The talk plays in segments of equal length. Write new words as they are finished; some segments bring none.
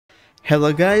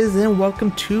Hello guys and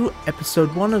welcome to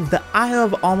episode 1 of the Eye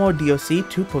of Armor DLC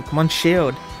to Pokemon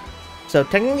Shield. So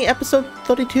technically episode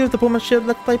 32 of the Pokemon Shield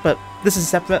Let's Play, but this is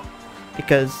separate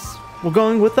because we're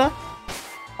going with a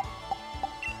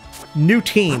new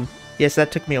team. Yes,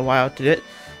 that took me a while to do it.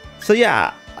 So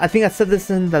yeah, I think I said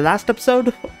this in the last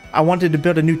episode. I wanted to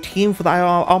build a new team for the Eye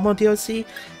of Armor DLC,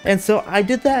 and so I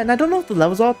did that, and I don't know if the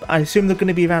levels are up. I assume they're going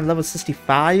to be around level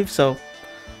 65, so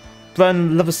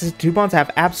run level 62 bonds. I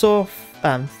have Absol,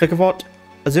 Vigavolt,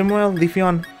 Azumarill,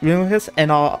 Leafeon, Runilicus,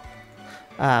 and our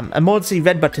emergency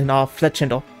red button, our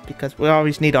Fletchindle, because we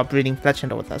always need our breeding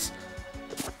Fletchindle with us.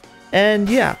 And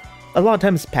yeah, a lot of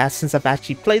time has passed since I've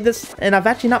actually played this, and I've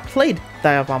actually not played the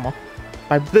Eye of Armor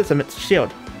by Blizzard's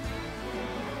Shield.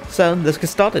 So let's get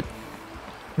started.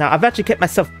 Now, I've actually kept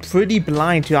myself pretty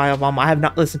blind to Eye of Armor. I have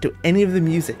not listened to any of the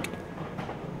music.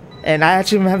 And I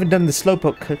actually haven't done the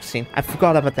Slowpoke cutscene. I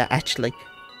forgot about that, actually.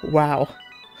 Wow.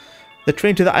 The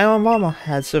train to the Eye of Armor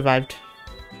has survived.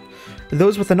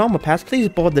 Those with a normal pass, please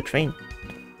board the train.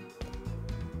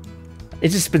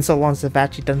 It's just been so long since I've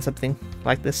actually done something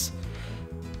like this.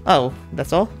 Oh,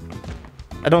 that's all?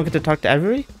 I don't get to talk to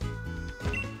everybody?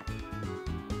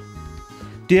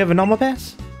 Do you have a normal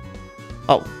pass?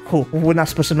 Oh, cool. We're not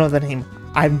supposed to know the name.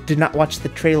 I did not watch the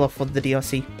trailer for the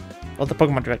DLC. Or the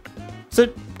Pokemon Direct.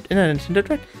 So, in a Nintendo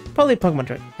Direct? Probably Pokemon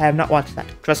Direct. I have not watched that.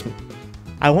 Trust me.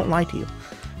 I won't lie to you.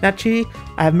 Naturally,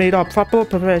 I have made our proper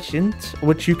preparations,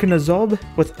 which you can absorb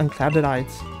with unclouded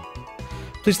eyes.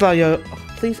 Please allow your...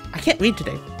 Please... I can't read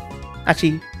today.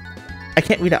 Actually, I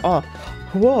can't read at all.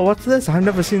 Whoa, what's this? I've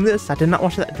never seen this. I did not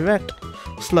watch that Direct.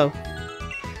 Slow.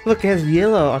 Look, it has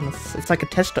yellow on this. It's like a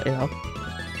tester arrow.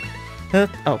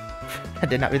 Oh, I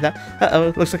did not read that.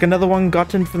 Uh-oh, looks like another one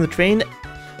gotten from the train.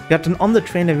 Gotten on the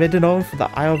train and ridden over for the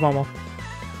Eye of Armor.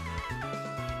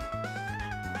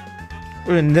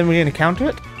 And then we're gonna counter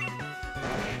it.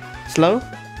 Slow.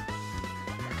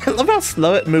 I love how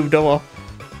slow it moved over.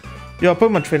 You're a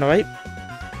Pokemon trainer, right?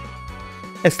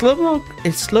 If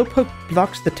Slowpoke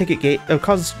blocks the ticket gate, it'll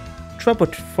cause trouble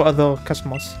for other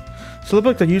customers.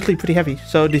 Slowpokes are usually pretty heavy,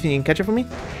 so do you think you can catch it for me?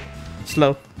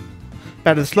 Slow.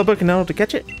 Battle the Slowpoke in order to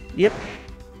catch it? Yep.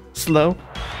 Slow.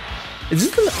 Is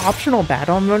this an optional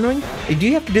battle, I'm wondering? Do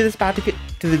you have to do this battle to get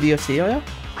to the DLC area?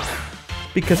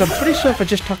 Because I'm pretty sure if I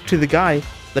just talked to the guy,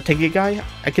 the ticket guy,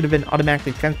 I could have been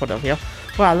automatically transported over here.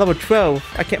 Wow, level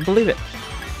 12. I can't believe it.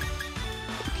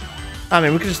 I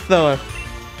mean, we could just throw a...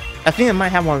 I think I might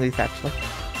have one of these, actually.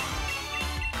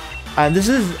 This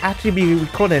is actually being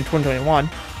recorded in 2021,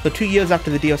 so 2 years after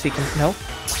the DLC comes... No,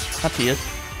 not 2 years.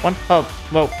 One? Oh,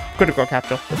 well, critical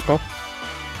capture. Let's go.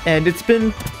 And it's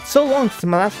been so long since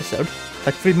my last episode,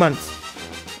 like 3 months.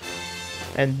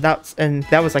 And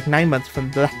that was like 9 months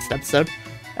from the last episode.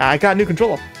 I got a new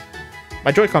controller.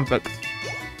 My Joy-Con broke.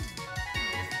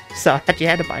 So I actually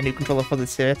had to buy a new controller for this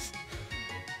series.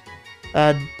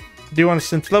 Do you want to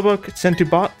send Slowpoke? Send to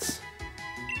bots?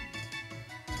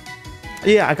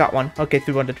 Yeah, I got one. Okay,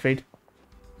 300 trade.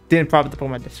 Didn't probably put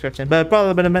my description, but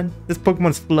probably been this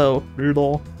Pokemon's slow.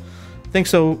 Lol.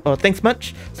 Thanks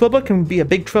much. Slowpoke can be a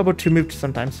big trouble to move to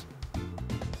sometimes.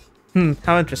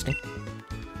 How interesting.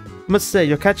 I must say,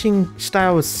 your catching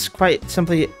style is quite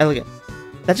simply elegant.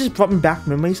 That just brought me back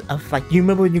memories of, like, you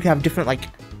remember when you could have different, like,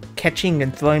 catching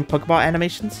and throwing Pokeball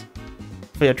animations?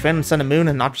 For your Trend, Sun and Moon,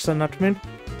 and Ultra Sun, Ultra Moon?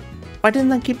 Why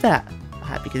didn't I keep that?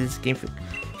 Because it's Game Freak.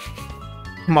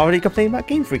 I'm already complaining about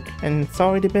Game Freak, and it's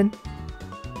already been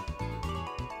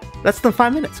less than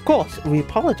 5 minutes. Of course, we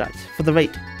apologize for the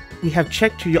wait. We have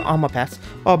checked your armor pass.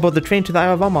 Or aboard the train to the Eye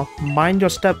of Armor. Mind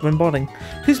your step when boarding.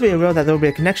 Please be aware that there will be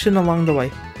a connection along the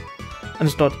way.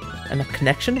 Understood. And a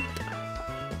connection?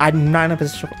 I'm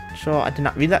 9% sure I did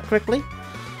not read that correctly.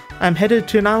 I'm headed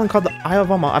to an island called the Eye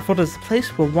of Armor. I thought it was a place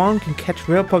where one can catch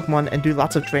real Pokemon and do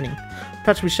lots of training.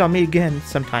 Perhaps we shall meet again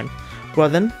sometime. Well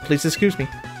then, please excuse me.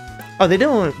 Oh, they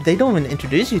don't even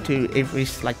introduce you to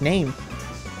Avery's, like, name.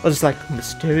 Or just like,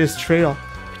 mysterious trail.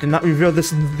 We did not reveal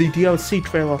this in the DLC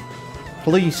trailer.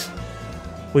 Please.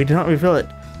 We did not reveal it.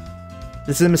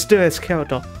 This is a mysterious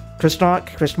character. Question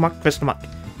mark, question mark, question mark.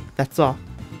 That's all.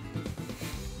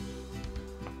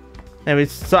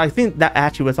 Anyways, so I think that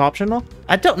actually was optional.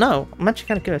 I don't know. I'm actually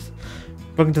kind of curious.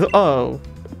 Welcome to the... Oh.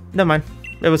 Never mind.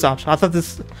 It was optional. I thought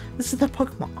this is the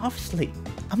Pokemon. Obviously.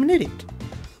 I'm an idiot.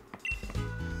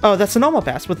 Oh, that's a normal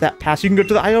pass. With that pass, you can go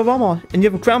to the Eye of Armor. And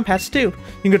you have a Crown Pass, too.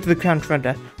 You can go to the Crown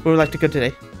Tundra, where we'd like to go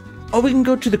today. Oh, we can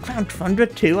go to the Crown Tundra,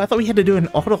 too? I thought we had to do an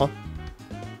order.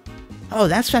 Oh,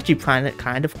 that's actually kind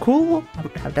of cool. I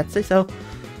would have that say so.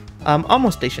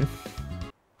 Almost Station.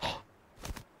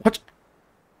 What?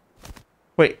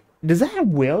 Wait, does that have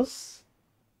wheels?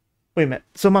 Wait a minute.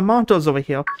 So my monitor's over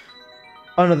here.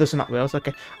 Oh no, those are not wheels.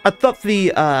 Okay. I thought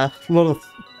the little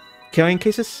carrying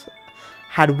cases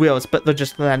had wheels, but they're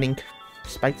just landing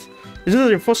spikes. This is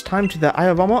your first time to the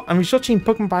Isle of Armor. I'm researching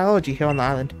Pokemon biology here on the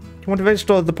island. You want to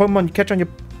register the Pokemon you catch on your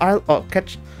island, or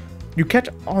catch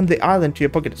on the island to your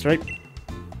Pokédex, right?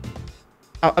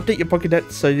 I'll update your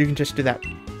Pokédex so you can just do that.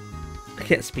 I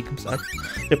can't speak, I'm sorry.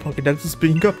 Your Pokédex is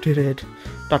being updated. ...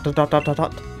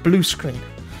 Blue screen.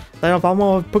 The Isle of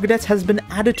Armor Pokédex has been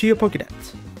added to your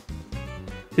Pokédex.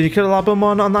 Did you kill a lot of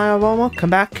Pokemon on the Isle of Armor?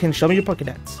 Come back and show me your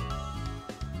Pokédex.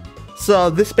 So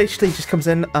this basically just comes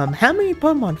in, how many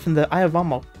Pokemon from the Isle of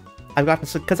Armor I've gotten,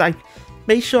 because I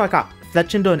made sure I got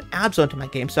Fletchinder and Abs onto my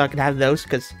game so I could have those,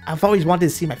 because I've always wanted to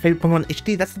see my favorite Pokemon in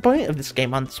HD. That's the point of this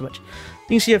game on the Switch. You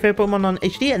can see your favorite Pokemon on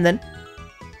HD, and then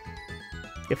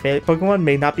your favorite Pokemon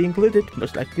may not be included.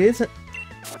 Most likely isn't.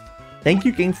 Thank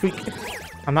you, Game Freak.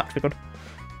 I'm not triggered.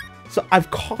 So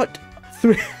I've caught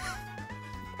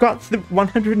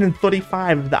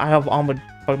 135 of the Isle of Armor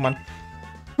Pokemon.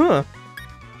 Huh.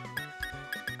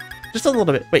 Just a little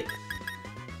bit. Wait.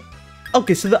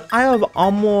 Okay, so the Isle of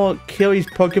Armor carries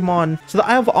Pokemon. So the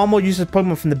Isle of Armor uses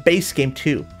Pokemon from the base game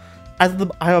too. As the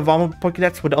Isle of Armor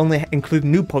Pokédex would only include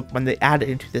new Pokemon they added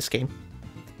into this game.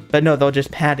 But no, they're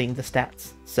just padding the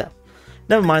stats. So,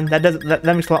 never mind. That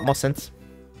makes a lot more sense.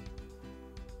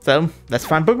 So, let's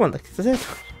find Pokemon. That's it.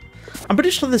 I'm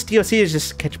pretty sure this DLC is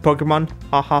just catch Pokemon.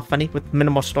 Haha, funny, with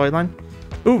minimal storyline.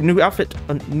 Ooh, new outfit.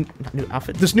 Not new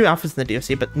outfit. There's new outfits in the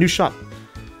DLC, but new shop.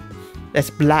 That's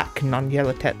black,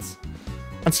 non-yellow tets.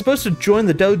 I'm supposed to join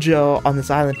the dojo on this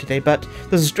island today, but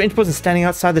there's a strange person standing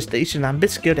outside the station and I'm a bit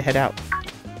scared to head out.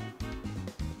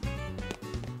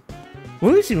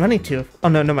 Where is he running to? Oh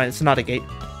no, never mind, it's not a gate.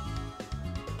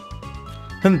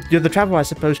 You're the traveler I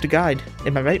suppose to guide,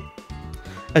 am I right?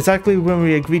 Exactly when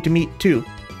we agreed to meet too.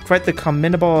 Quite the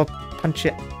commendable punch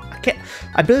it.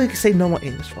 I barely can say normal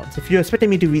English words. If you're expecting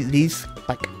me to read these,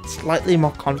 like, slightly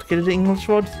more complicated English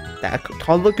words that a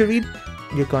toddler could read,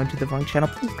 you're going to the wrong channel,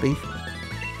 please leave.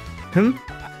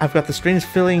 I've got the strangest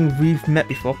feeling we've met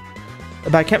before,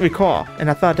 but I can't recall, and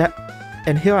I thought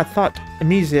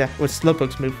Amnesia was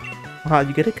Slowpoke's move.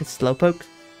 You get it? Cause Slowpoke?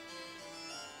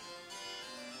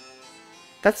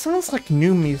 That sounds like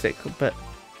new music, but...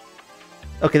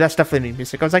 Okay, that's definitely new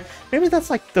music. I was like, maybe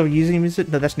that's like they're using music?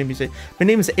 No, that's new music. My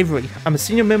name is Avery. I'm a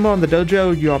senior member on the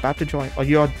dojo you're about to join, or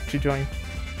you're to join.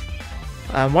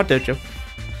 What dojo?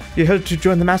 You're here to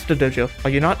join the Master Dojo,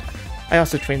 are you not? I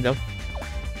also train though.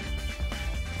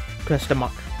 Question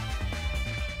mark.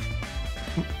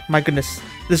 My goodness,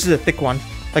 this is a thick one,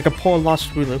 like a poor lost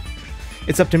Rulu.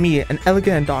 It's up to me, an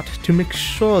elegant and Dot, to make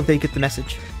sure they get the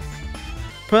message.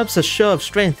 Perhaps a show of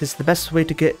strength is the best way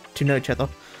to get to know each other.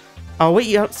 I'll wait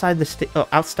you outside the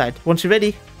outside. Once you're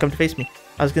ready, come to face me.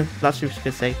 Last year I was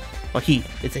gonna say, or he.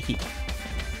 It's a he.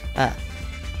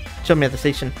 Show me at the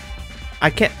station. I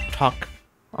can't talk.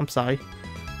 I'm sorry.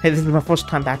 Hey, this is my first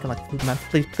time back in like 3 months.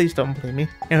 Please don't blame me.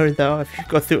 Or though, if you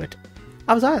go through it.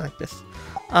 How was I like this?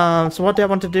 So what do I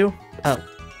want to do? Oh.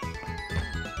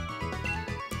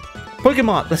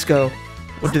 Pokemon, let's go.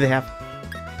 What do they have?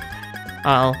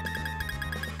 Oh.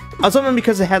 I was wondering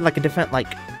because they had like a different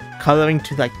like coloring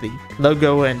to like the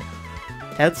logo and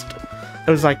text.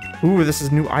 It was like, ooh, this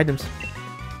is new items.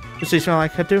 You see something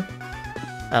like that too?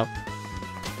 Oh.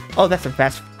 Oh, that's a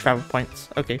fast travel points.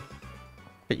 Okay.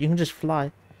 But you can just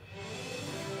fly.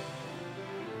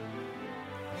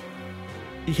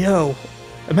 Yo.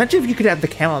 Imagine if you could have the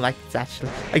camera like this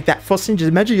actually. Like that first thing, just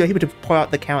imagine you're able to pour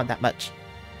out the camera that much.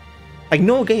 Like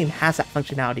no game has that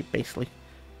functionality basically.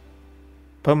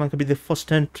 Pokemon could be the first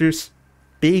to introduce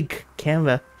big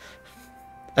camera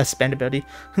expandability.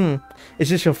 Is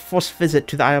this your first visit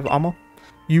to the Isle of Armor?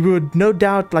 You would no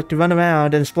doubt like to run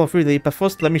around and explore freely, but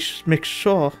first let me make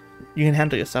sure you can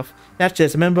handle yourself. Naturally,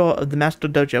 as a member of the Master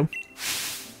Dojo,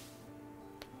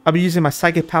 I'll be using my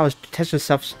psychic powers to test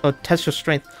yourself or test your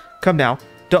strength. Come now,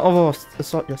 don't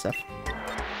over-assault yourself.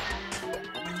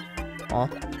 Aw,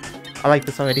 I like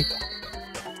this already.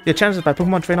 Your chances by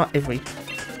Pokemon Trainer Avery.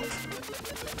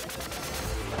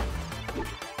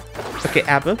 Okay,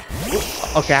 Aber.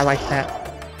 Okay, I like that.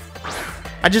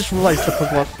 I just realized the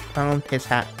Pokemon found his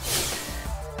hat.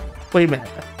 Wait a minute.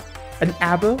 An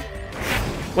Aber?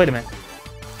 Wait a minute.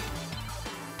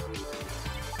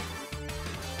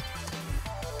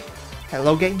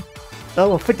 Hello, game?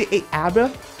 Oh, 58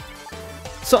 Aber?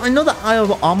 So I know the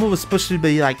Isle of Armor was supposed to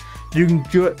be like, you can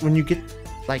do it when you get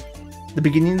like the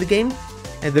beginning of the game,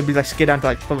 and they'll be like skid down to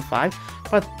like level 5.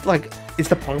 But like, is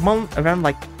the Pokemon around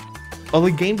like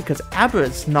early game? Because Aber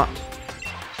is not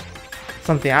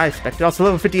something I expected. Also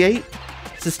level 58,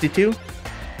 62.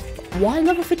 Why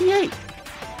level 58?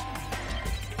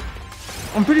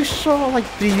 I'm pretty sure like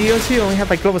the DLC only had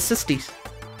like level 60s.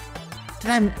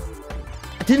 I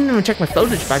didn't even check my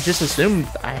footage, but I just assumed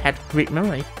I had great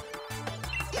memory.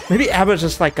 Maybe Abba's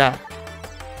just like a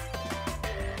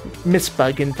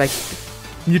misbug and like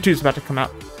YouTube's about to come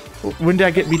out. When did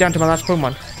I get me down to my last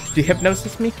Pokemon? Did you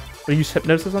hypnosis me? Or use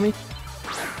hypnosis on me?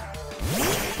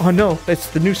 Oh no, it's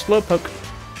the new Slowpoke.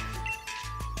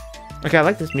 Okay, I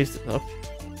like this music though.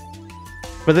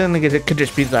 But then again, it could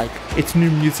just be like, it's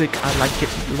new music, I like it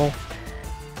more.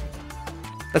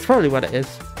 That's probably what it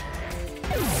is.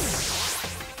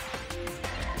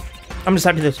 I'm just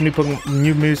happy there's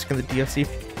new music in the DLC.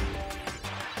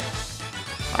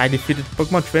 I defeated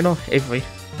Pokemon Trainer Avery.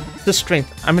 The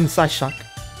strength, I'm in Psyshock.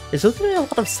 Is there really a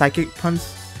lot of psychic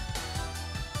puns?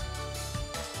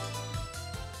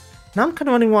 Now I'm kind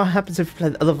of wondering what happens if we play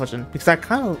the other version, because I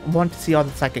kind of want to see all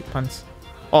the psychic puns.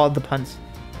 All the puns.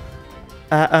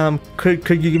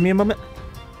 Could you give me a moment?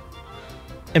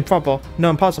 Improbable. No,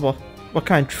 impossible. What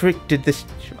kind of trick did this...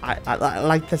 I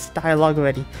like this dialogue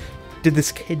already. Did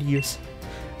this kid use?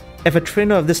 If a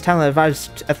trainer of this talent arrives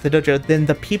at the dojo, then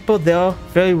the people there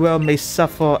very well may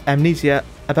suffer amnesia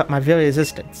about my very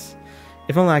existence.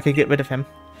 If only I could get rid of him.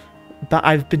 But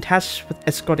I've been tasked with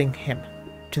escorting him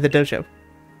to the dojo.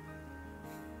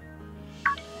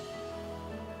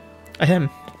 Ahem.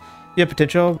 Your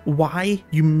potential. Why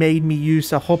you made me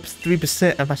use a whole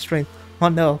 3% of my strength? Oh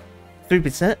no,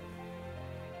 3%.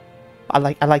 I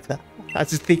like that. I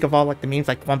just think of all like the memes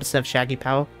like 1% of Shaggy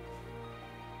power.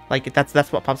 Like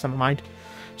that's what pops in my mind.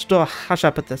 Still, how should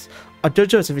I put this? A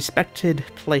dojo is a respected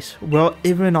place where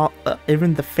even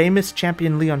the famous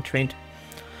champion Leon trained.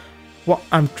 What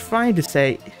I'm trying to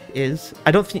say is,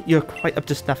 I don't think you're quite up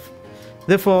to snuff.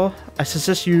 Therefore, I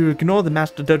suggest you ignore the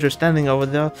master dojo standing over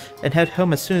there and head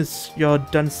home as soon as you're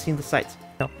done seeing the sights.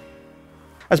 No.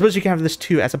 I suppose you can have this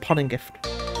too as a parting gift.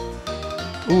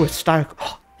 Ooh, it's style.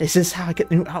 Oh, is this how I get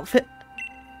the new outfit?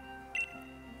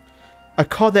 A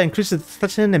card that includes the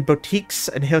selection in boutiques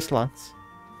and hair salons.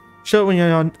 Show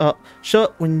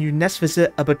it when you next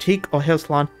visit a boutique or hair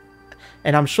salon,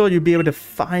 and I'm sure you'll be able to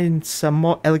find some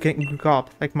more elegant garb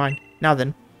like mine. Now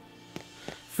then.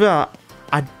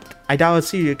 I doubt I'll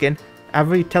see you again.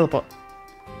 Every teleport.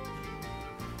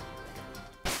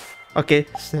 Okay,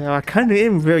 so I kind of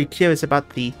am very curious about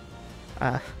the,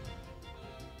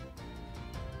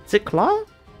 is it Claw?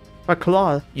 Or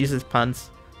Claw uses puns,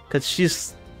 because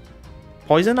she's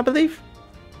poison, I believe?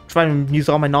 Trying to use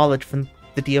all my knowledge from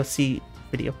the DLC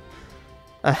video.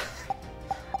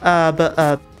 How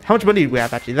much money do we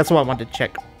have actually? That's what I wanted to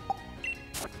check.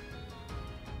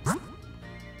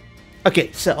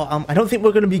 Okay, so I don't think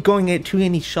we're going to be going to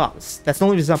any shops. That's the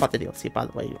only reason about the DLC, by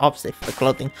the way. Obviously for the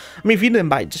clothing. I mean, if you didn't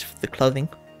buy it just for the clothing,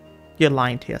 you're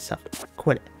lying to yourself.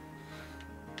 Quit it.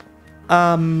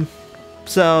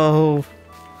 So...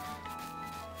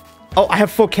 Oh, I have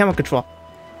full camera control.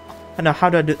 I know, how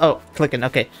do I do... Oh, clicking,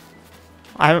 okay.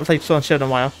 I haven't played Sword and Shield in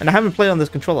a while, and I haven't played on this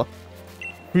controller.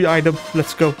 Re-item,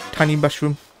 let's go. Tiny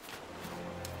mushroom.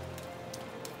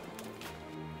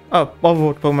 Oh,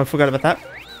 Overworld Pokemon, I forgot about that.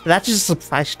 That just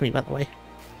surprised me, by the way.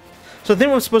 So I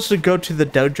think we're supposed to go to the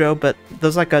dojo, but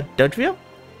there's like a dojo?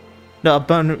 No, a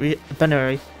bunnery.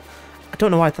 I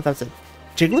don't know why I thought that was a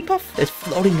Jigglypuff? It's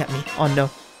floating at me. Oh no.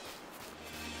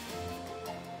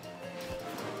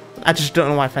 I just don't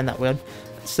know why I find that weird.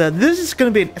 So this is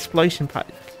going to be an exploration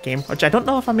game, which I don't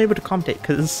know if I'm able to commentate,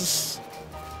 because this is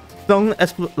the only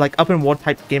like open world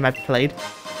type game I've played.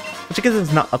 Which I guess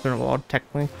it's not open world,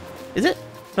 technically. Is it?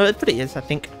 No, it pretty is, I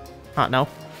think. I don't know.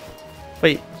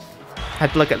 Wait, I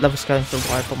had to look at level scaling for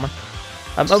Wild Pokemon.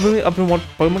 Open world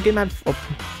Pokemon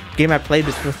game I played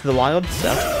was Breath of the Wild,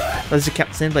 so this is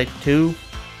kept Xenoblade 2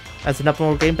 as an open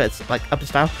world game, but it's like up in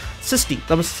style. 60,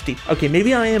 level 60. Okay,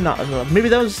 maybe I am not on the level. Maybe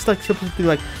that was just like supposed to be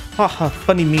like, haha,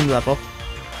 funny meme level.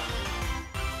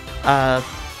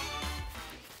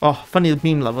 Funny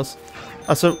meme levels.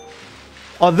 So,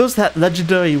 those that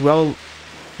legendary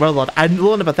Warlord. I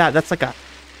learned about that. That's like a.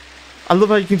 I love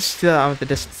how you can see that out of the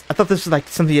distance. I thought this was like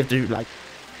something you have to do, like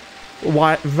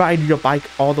ride your bike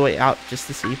all the way out just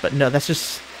to see, but no, that's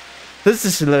just. This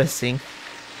is literally seeing.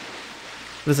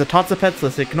 There's a Toxapex,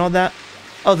 let's ignore that.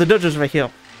 Oh, the dojo's right here.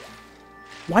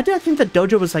 Why did I think the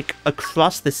dojo was like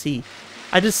across the sea?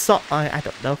 I just saw. I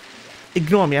don't know.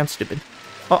 Ignore me, I'm stupid.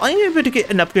 Oh, I'm able to get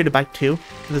an upgraded bike too.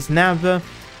 There's Nava.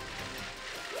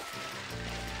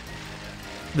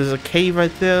 There's a cave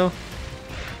right there.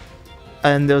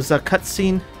 And there's a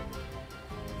cutscene.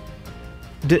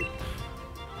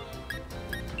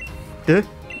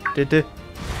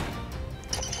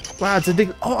 Wow, it's a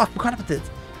big. Oh, I forgot about this.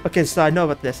 Okay, so I know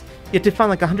about this. You have to find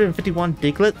like 151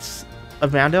 Diglets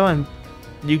around her and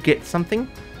you get something.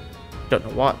 Don't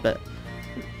know what, but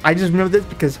I just remember this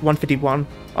because 151,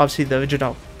 obviously the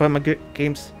original Pokemon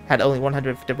games had only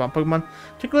 151 Pokemon.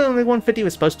 Particularly only 150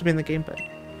 was supposed to be in the game, but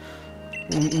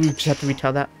we just have to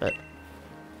retell that. But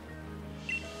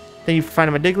then you find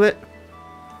him a Diglett.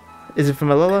 Is it from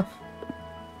Alola?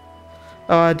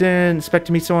 Oh, I didn't expect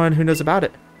to meet someone who knows about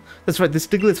it. That's right, this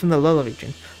Diglett's from the Alola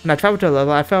region. When I traveled to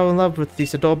Alola, I fell in love with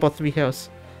these adorable 3 heroes.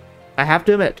 I have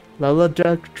to admit, Alola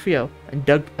Doug Trio and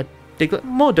Diglett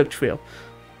more Doug Trio.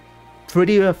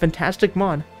 Pretty fantastic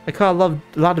mon. I caught a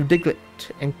lot of Diglett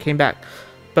and came back,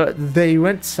 but they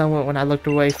went somewhere when I looked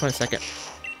away for a second.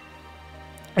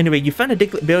 Anyway, you found a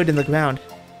Diglett buried in the ground.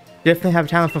 You definitely have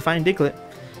talent for finding Diglett.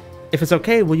 If it's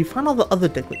okay, will you find all the other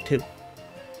Diglett too?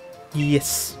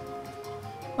 Yes.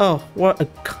 Oh, what a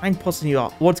kind person you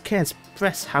are. Words can't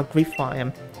express how grateful I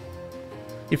am.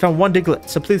 You found 1 Diglett,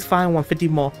 so please find 150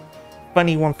 more.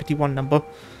 Funny 151 number.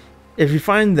 If you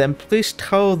find them, please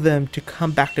tell them to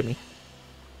come back to me.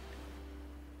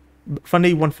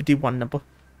 Funny 151 number.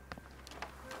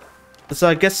 So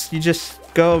I guess you just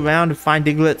go around and find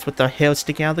Diglets with their hair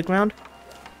sticking out of the ground.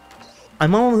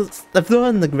 If they're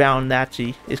in the ground,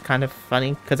 actually, is kind of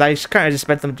funny, because I kind of just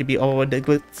expect them to be all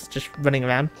Diglets just running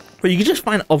around. But you can just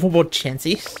find overworld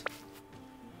Chanseys.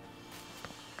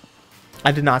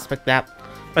 I did not expect that.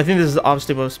 But I think this is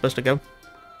obviously where we're supposed to go.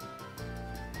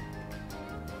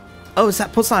 Oh, it's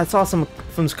that post I saw some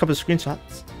from a couple of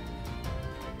screenshots.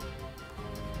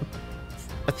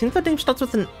 I think the name starts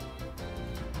with an...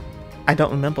 I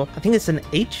don't remember. I think it's an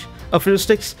H. Oh,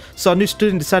 Fiddlesticks. So a new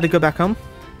student decided to go back home.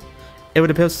 It would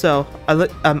appear so.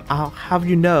 I'll have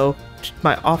you know,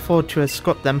 my offer to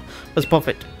escort them was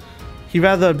perfect. He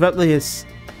rather abruptly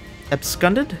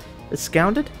absconded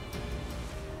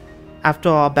after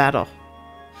our battle.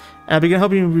 And I began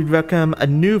hoping we'd welcome a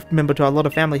new member to our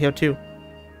little family here too.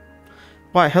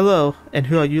 Why, hello. And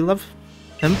who are you, love?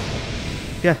 Him?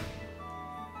 Yeah.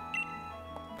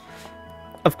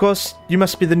 Of course, you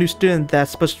must be the new student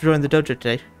that's supposed to join the dojo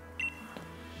today.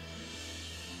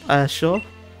 Sure?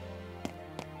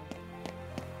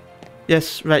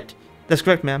 Yes, right. That's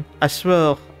correct, ma'am. I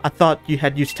swear, I thought you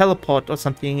had used teleport or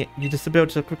something. You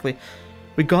disappeared so quickly.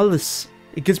 Regardless,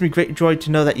 it gives me great joy to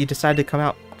know that you decided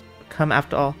to come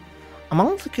after all. I'm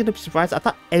honestly kind of surprised. I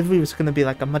thought Avery was gonna be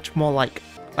like a much more like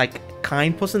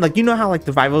kind person. Like, you know how like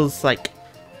the rivals like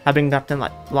have been gotten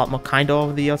like a lot more kind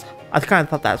over the years. I kind of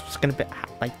thought that was gonna be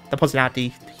like the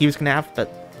personality he was gonna have,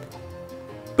 but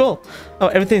cool. Oh,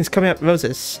 everything's coming up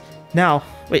roses. Now,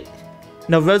 wait.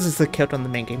 No, roses are killed on the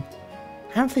main game.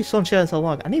 I haven't played Sunshine in so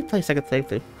long. I need to play second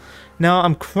playthrough. Now,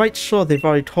 I'm quite sure they've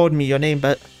already told me your name,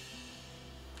 but...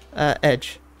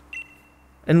 Edge.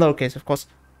 In lowercase, of course.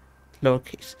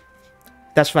 Lowercase.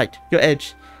 That's right, you're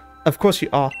Edge. Of course you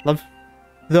are, love.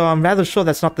 Though I'm rather sure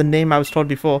that's not the name I was told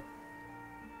before.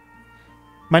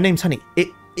 My name's Honey.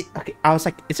 Okay, I was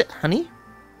like, is it Honey?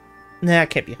 Nah, it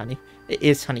can't be Honey. It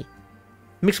is Honey.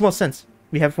 It makes more sense.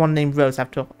 We have one named Rose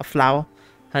after a flower.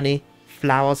 Honey.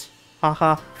 Flowers.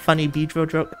 Haha, funny Beedrill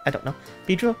joke. I don't know.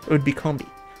 Beedrill? It would be Combi.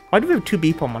 Why do we have 2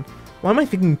 B Pokemon? Why am I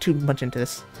thinking too much into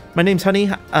this? My name's Honey.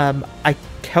 I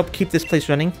help keep this place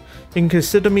running. You can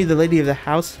consider me the lady of the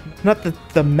house. Not that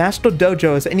the master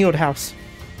dojo is any old house.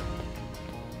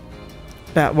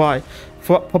 But why?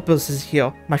 For what purpose is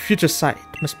here? My future sight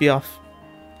must be off.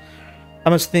 I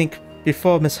must think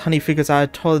before Miss Honey figures I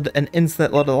told an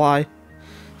insolent little lie.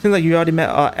 Seems like you already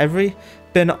met Avery.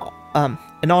 Been an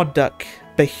odd duck,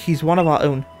 but he's one of our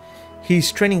own.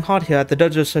 He's training hard here at the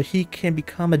dojo so he can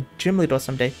become a gym leader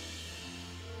someday.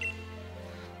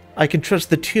 I can trust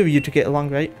the 2 of you to get along,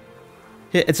 right?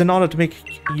 Yeah, it's an honor to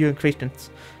make you acquaintance.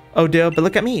 Oh dear, but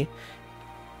look at me.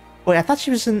 Wait, I thought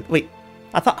she was in... Wait,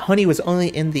 I thought Honey was only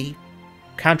in the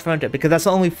Counter because that's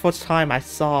the only first time I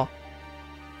saw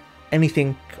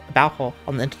anything about her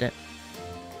on the internet.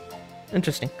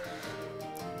 Interesting.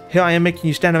 Here I am making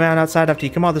you stand around outside after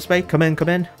you come all this way. Come in, come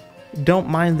in. Don't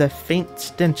mind the faint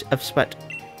stench of sweat.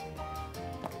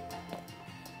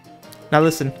 Now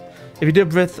listen, if you did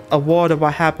breath a word of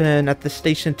what happened at the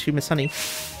station to Miss Honey,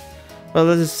 well,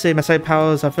 let's just say my sight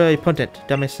powers are very potent.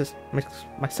 Don't make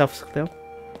myself clear.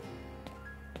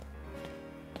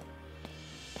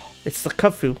 It's the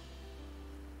Kung-Fu.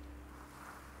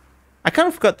 I kind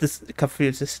of forgot this Kung-Fu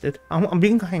existed. I'm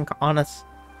being kind of honest.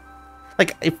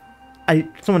 Like, if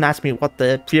someone asked me what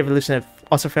the pre-evolution of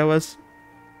Ossifel was,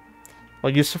 or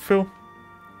Yusufu,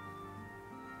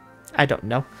 I don't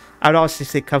know. I would obviously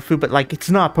say Kung-Fu, but like, it's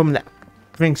not a problem that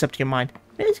brings up to your mind.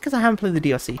 Maybe it's because I haven't played the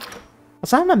DLC.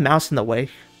 Also, I have a mouse in the way.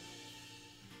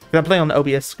 I'm playing on the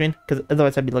OBS screen, because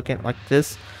otherwise I'd be looking at like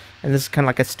this. And this is kind of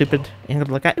like a stupid angle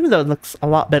to look at, even though it looks a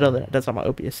lot better than it does on my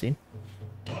OBS scene.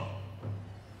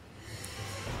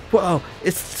 Whoa,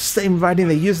 it's the same writing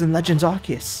they use in Legends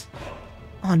Arceus.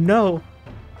 Oh no.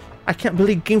 I can't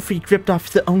believe Game Freak ripped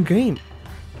off their own game.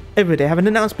 Every day I have an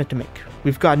announcement to make.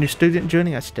 We've got a new student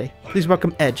joining us today. Please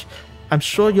welcome Edge. I'm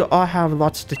sure you all have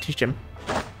lots to teach him.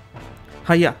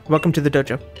 Hiya, welcome to the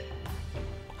dojo.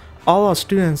 All our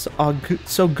students are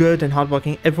so good and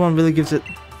hardworking. Everyone really gives it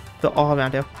the all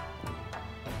around here.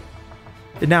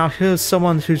 And now here's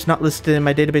someone who's not listed in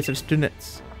my database of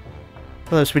students.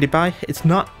 Hello, sweetie pie. It's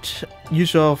not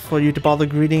usual for you to bother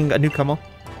greeting a newcomer.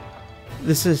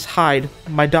 This is Hyde,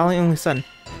 my darling only son.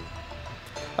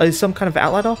 Are you some kind of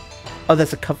outlier? Oh,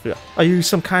 that's a cover. Are you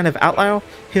some kind of outlier?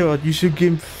 Here, you should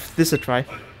give this a try.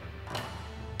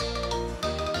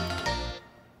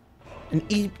 An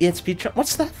ESP charm?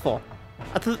 What's that for?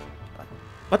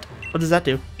 What? What does that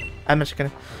do? I'm actually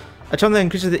gonna... A charm that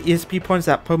increases the ESP points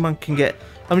that Pokemon can get.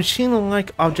 A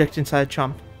machine-like object inside a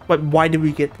charm. But why did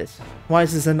we get this? Why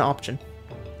is this an option?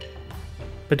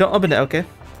 But don't open it, okay?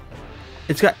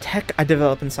 It's got tech I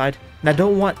developed inside, and I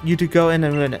don't want you to go in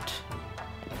and ruin it.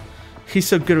 He's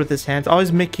so good with his hands,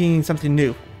 always making something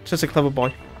new. Just a clever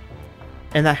boy.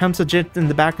 And that handsome gent in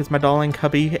the back is my darling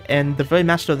hubby, and the very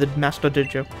master of the Master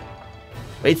Dojo.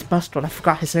 Wait, it's Mustard. I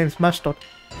forgot his name's Mustard.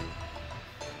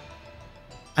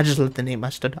 I just love the name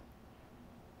Mustard.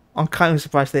 I'm kind of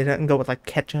surprised they didn't go with like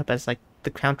Ketchup as like the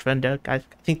crown trender guy. I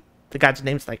think the guy's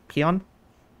name's like Peon.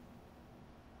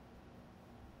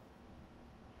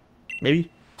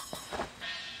 Maybe.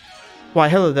 Why,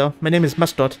 hello though. My name is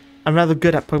Mustard. I'm rather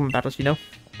good at Pokemon battles, you know.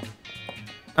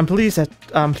 I'm pleased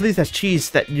as Cheese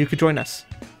that you could join us.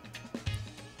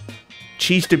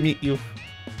 Cheese to meet you.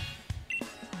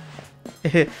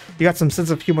 You got some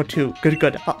sense of humor too.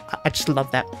 Good. I just love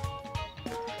that.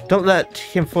 Don't let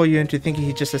him fool you into thinking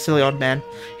he's just a silly old man.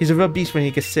 He's a real beast when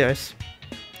he gets serious.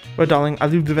 Well, darling, I'll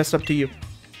leave the rest up to you.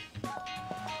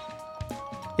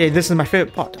 Hey, this is my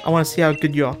favorite part. I want to see how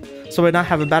good you are. So we're not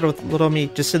have a battle with little me.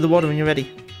 Just sit the water when you're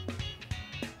ready.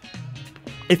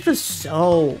 It feels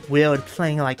so weird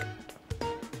playing like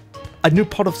a new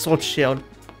part of Sword Shield.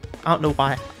 I don't know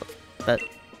why, but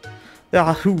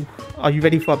who? Are you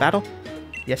ready for a battle?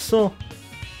 Yes, sir.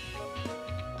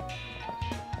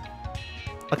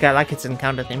 Okay, I like its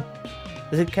encounter theme.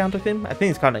 Is it encounter theme? I think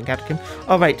it's called encounter theme.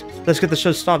 Alright, let's get the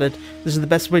show started. This is the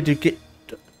best way to get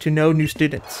to know new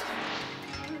students.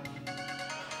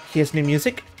 Here's new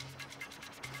music.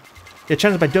 You're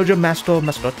challenged by Dojo Master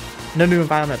Mustard. No new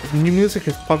environment, but new music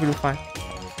is perfectly fine.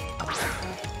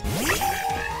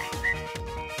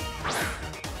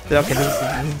 Okay,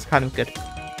 this is kind of good.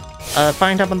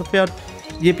 Fine time on the field.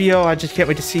 Yippee-yo, I just can't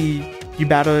wait to see you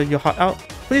battle your heart out.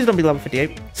 Please don't be level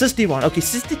 58. 61. Okay,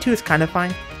 62 is kind of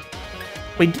fine.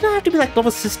 Wait, did I have to be like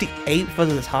level 68 for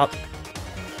this hop?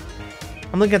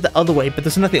 I'm looking at the other way, but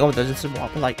there's nothing over there. This is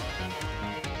what, like,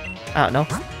 I don't know.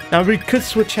 Now we could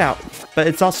switch out, but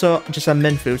it's also just a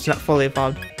Minfu. It's not fully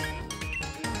evolved.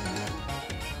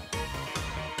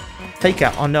 Fake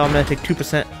out. Oh no, I'm gonna take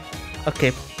 2%.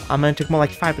 Okay, I'm gonna take more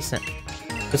like 5%.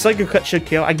 The Psycho Cut should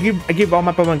kill. I give all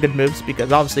my Pokemon good moves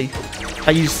because obviously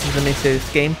I use this in the main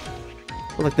series game.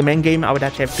 Or like the main game, I would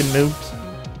actually have good moves.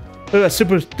 Oh,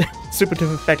 super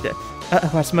too effective.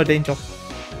 I smelled Angel.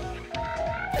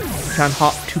 Crown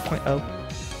Hop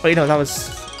 2.0. Wait, no, that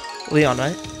was Leon,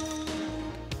 right?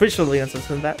 Pretty sure Leon says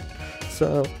that.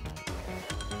 So,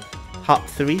 Hop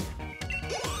 3.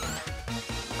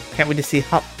 Can't wait to see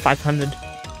Hop 500.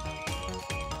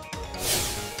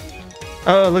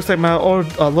 Oh, it looks like my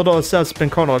old little self's been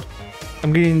cornered.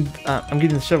 I'm getting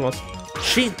the shovels.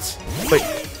 Sheets. Wait.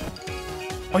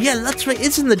 Oh yeah, that's right.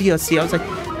 It's in the DLC. I was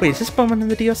like, wait, is this Pokemon in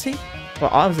the DLC? Well,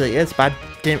 obviously it is, but I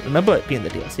didn't remember it being the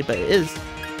DLC, but it is.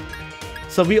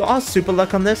 So we are super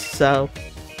luck on this. So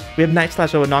we have Night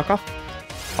Slash over knockoff.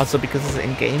 Also because it's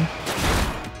in game.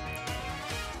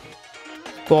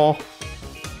 Well,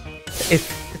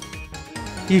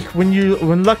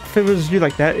 when luck favors you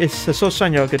like that, it's a soul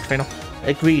sign you're a good trainer.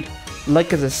 Agreed.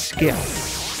 Luck is a skill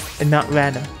and not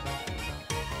random.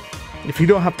 If you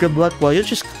don't have good luck, well, you're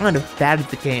just kind of bad at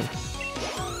the game.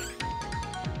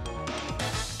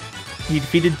 You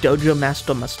defeated Dojo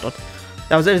Master Mustard.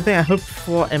 That was everything I hoped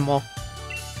for and more.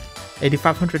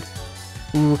 8,500.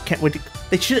 Ooh, can't wait to...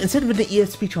 They should, instead of an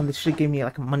ESP charm, they should have given me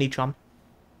like a money charm.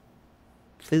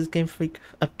 Please, Game Freak,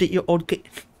 update your old game.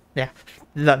 Yeah,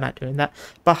 they're not doing that.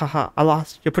 But haha, I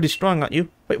lost. You're pretty strong, aren't you?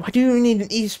 Wait, why do you need an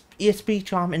ESP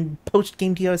charm in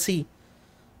post-game DLC?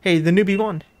 Hey, the newbie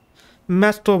won.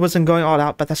 Master wasn't going all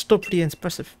out, but that's still pretty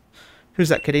impressive. Who's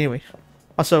that kid anyway?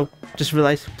 Also, just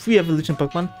realized, pre-evolution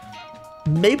Pokemon.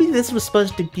 Maybe this was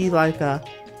supposed to be like a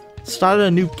start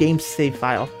a new game save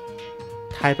file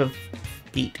type of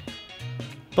beat.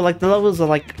 But like the levels are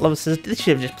like level 6, they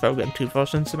should have just programmed 2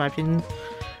 versions in my opinion.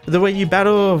 The way you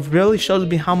battle really shows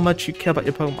me how much you care about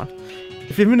your Pokemon.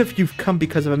 Even if you've come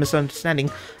because of a misunderstanding,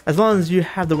 as long as you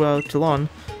have the will to learn,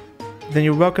 then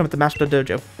you're welcome at the Master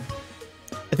Dojo.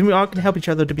 I think we all can help each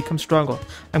other to become stronger.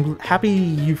 I'm happy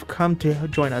you've come to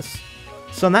join us.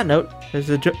 So on that note, here's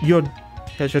your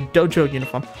dojo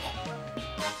uniform.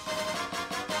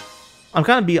 I'm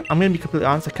gonna be completely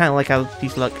honest, I kinda like how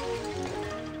these look.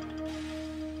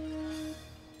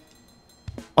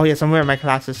 Oh yes, I'm wearing my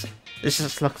glasses. This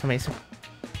just looks amazing.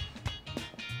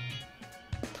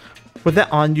 With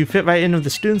that on, you fit right in with the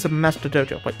students of Master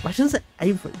Dojo. Wait, why doesn't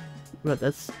Avery wear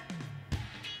this?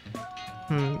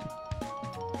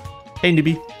 Hey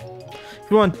newbie.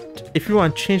 If you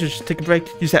want to change or just take a break,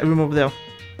 use that room over there.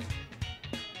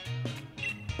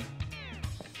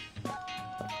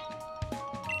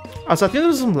 Also, I think there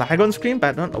was some lag on screen, but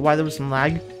I don't know why there was some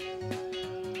lag.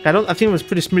 I think it was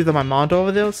pretty smooth on my monitor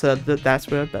over there, so that's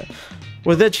weird, but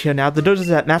we're there here now. The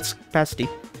dojo's at max capacity.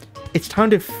 It's time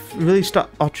to really start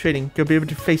our training. You'll be able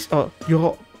to face,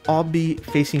 you'll all be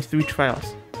facing 3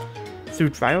 trials. 3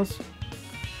 trials?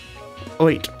 Oh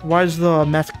wait, why is the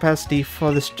max capacity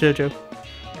for this dojo?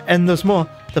 And there's more.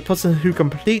 The person who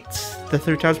completes the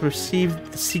 3 trials will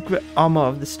receive the secret armor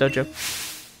of this dojo.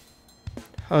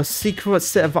 A secret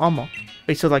set of armor.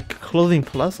 Wait, so like clothing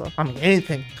plus? I mean,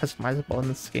 anything customizable in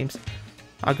this game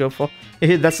I'll go for.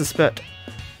 Hey, that's the spirit.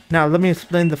 Now, let me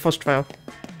explain the first trial.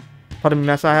 Pardon me,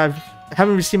 Master, I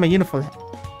haven't received my uniform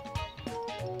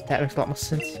yet. That makes a lot more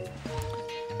sense.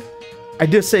 I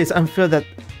do say it's unfair that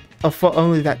for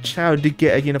only that child to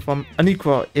get a uniform,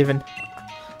 unequal even.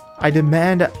 I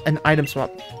demand an item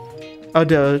swap. Oh,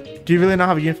 do you really not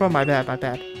have a uniform? My bad, my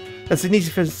bad. That's an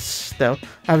easy fix, though.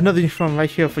 I have another uniform right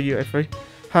here for you, Avery.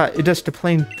 It does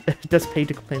pay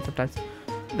to complain sometimes.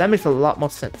 That makes a lot more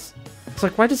sense. It's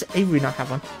like, why does Avery not have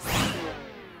one?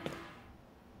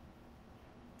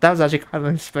 That was actually kind of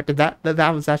unexpected. That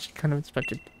was actually kind of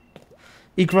unexpected.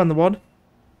 Equal on the ward.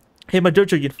 Hey, my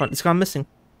dojo uniform. It's gone missing.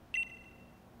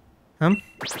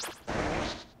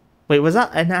 Wait, was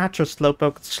that an actual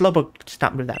slowpoke? Slowpoke does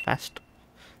not move that fast.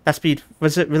 That speed.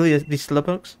 Was it really these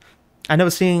slowpokes? I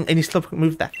never seen any slowpoke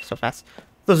move that so fast.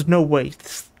 There's no way.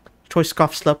 This Choice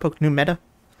Scarf slowpoke new meta.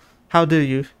 How do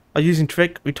you? Are you using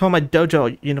trick? Return my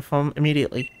dojo uniform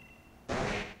immediately.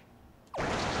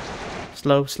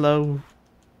 Slow.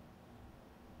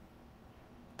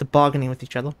 The bargaining with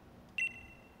each other.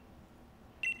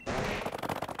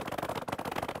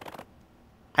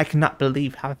 I cannot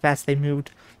believe how fast they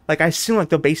moved. Like, I assume like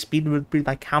the base speed would be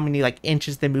like how many like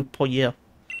inches they move per year.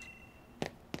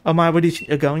 Oh my, where are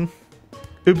you going?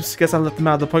 Oops, guess I let them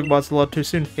out of the Pokeballs a lot too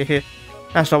soon. Hehe.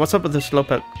 Master, what's up with this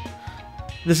slowpoke?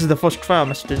 This is the first trial,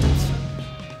 my students.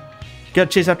 You gotta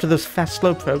chase after this fast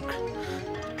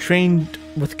slowpoke. Trained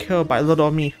with kill by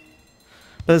little me.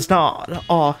 But it's not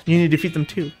all. You need to defeat them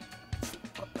too.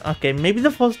 Okay, maybe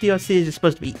the first DLC is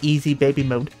supposed to be easy baby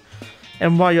mode.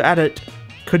 And while you're at it,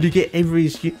 could you get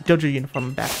Avery's dojo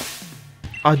uniform back?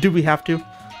 Or do we have to?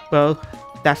 Well,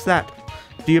 that's that.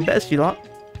 Do your best, you lot.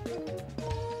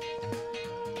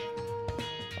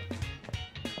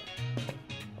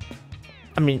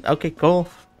 I mean, okay, cool.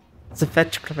 It's a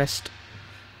fetch quest.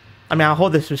 I mean, I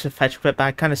hold this was a fetch quest, but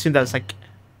I kind of assumed that was like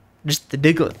just the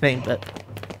Diglett thing, but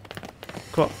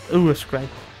cool. Ooh, a Scrag.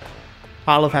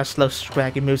 I love how slow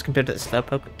Scraggy moves compared to the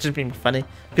Slowpoke. It's just being funny.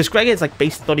 Because Scraggy is like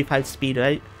base 35 speed,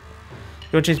 right?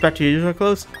 You want to change back to your usual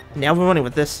clothes? Now we're running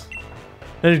with this.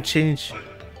 No need to change.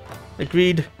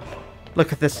 Agreed.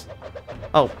 Look at this.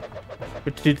 Oh.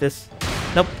 We have to do this.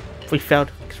 Nope. We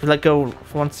failed. Because we let go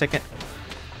for 1 second.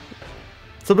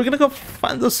 So we're gonna go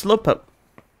find the Slowpoke.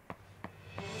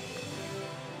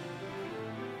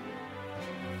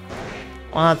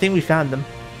 Well, I think we found them.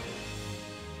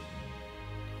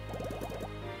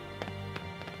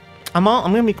 I'm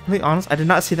gonna be completely honest, I did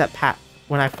not see that path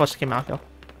when I first came out here.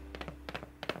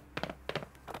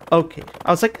 Okay.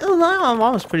 I was like, oh no,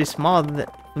 mom was pretty small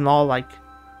and all like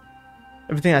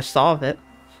everything I saw of it.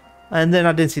 And then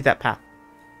I didn't see that path.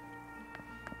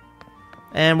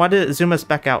 And why did it zoom us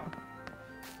back out?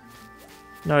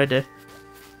 No idea.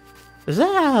 Is that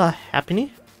a Happiny?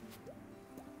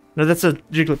 No, that's a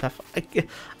Jigglypuff.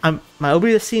 My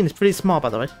OBS scene is pretty small, by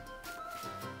the way.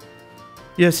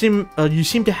 You seem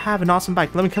to have an awesome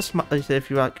bike. Let me customize it if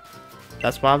you like.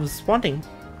 That's what I was wanting.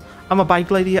 I'm a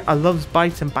bike lady. I love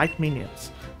bikes and bike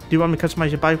manias. Do you want me to customize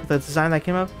your bike with the design that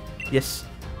came up? Yes.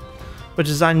 What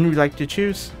design would you like to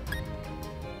choose?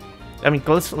 I mean,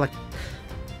 glisten, like,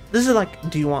 this is like,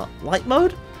 do you want light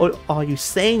mode, or are you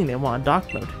saying they want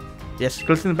dark mode? Yes,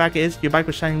 glisten in the back is your bike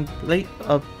was shining late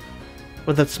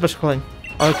with a special cooling.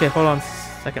 Okay, hold on a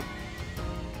second.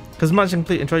 Because much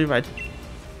complete, enjoy your ride.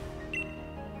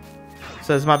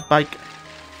 So it's my bike.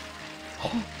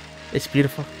 Oh, it's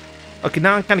beautiful. Okay,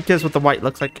 now I'm kind of curious what the white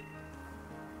looks like.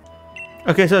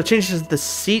 Okay, so it changes the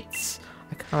seats.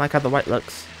 I kind of like how the white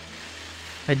looks.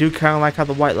 I do kind of like how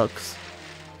the white looks.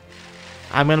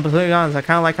 I'm gonna be completely honest, I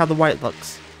kind of like how the white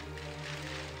looks.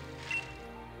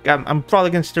 I'm probably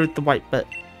gonna stay with the white, but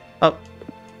oh,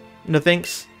 no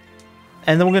thanks.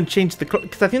 And then we're gonna change the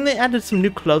because I think they added some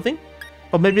new clothing,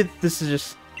 or maybe this is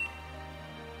just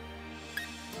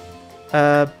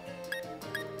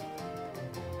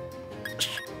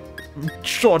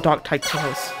short dark type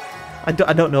clothes. I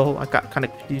don't know. I got kind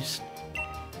of confused.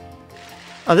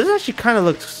 Oh, this actually kind of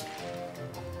looks.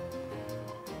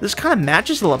 This kind of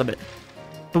matches a little bit.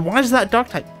 But why is that dark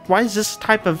type? Why is this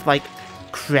type of like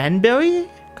cranberry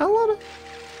color?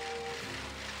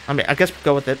 I mean, I guess we'll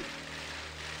go with it.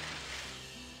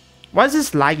 Why is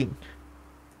this lagging?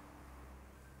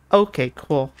 Okay,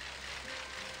 cool.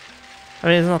 I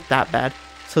mean, it's not that bad.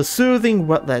 So, soothing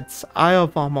wetlands, Isle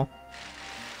of Armor.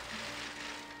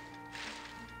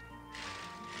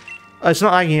 Oh, it's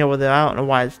not lagging over there. I don't know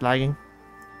why it's lagging.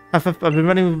 I've been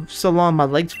running so long, my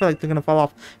legs feel like they're gonna fall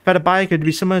off. If I had a bike, it'd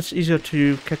be so much easier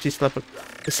to catch these slowpoke.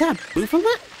 Is that a boot from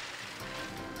that?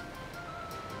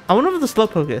 I wonder what the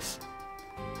slowpoke is.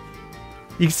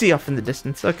 You can see off in the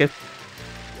distance. Okay.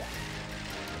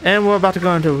 And we're about to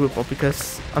go into a Roople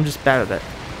because I'm just bad at it.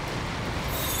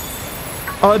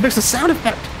 Oh, it makes a sound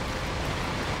effect!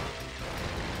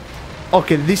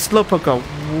 Okay, these slowpoke are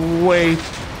way...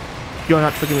 You're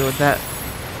not tricking me with that.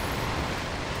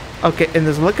 Okay, and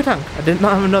there's a Lickitung. I did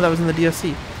not even know that was in the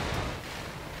DLC.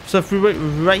 So if we wait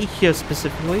right here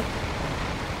specifically...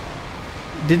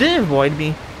 Did it avoid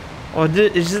me? Or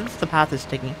is this the path it's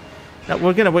taking? No,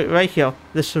 we're gonna wait right here.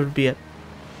 This should be it.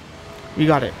 You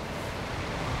got it.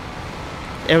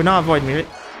 It would not avoid me, right?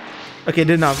 Okay, it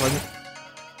did not avoid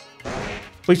me.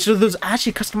 Wait, so there's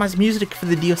actually customized music for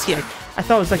the DLC. I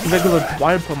thought it was like a regular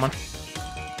wild Pokemon.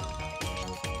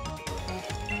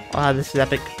 Wow, this is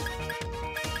epic.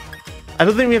 I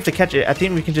don't think we have to catch it. I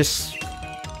think we can just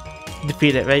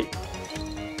defeat it, right?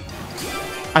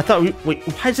 I thought we... Wait,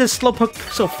 why is this Slowpoke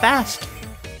so fast?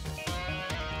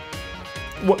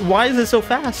 Why is it so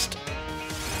fast?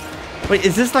 Wait,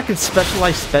 is this like a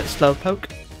specialized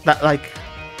Slowpoke that like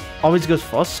always goes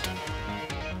first?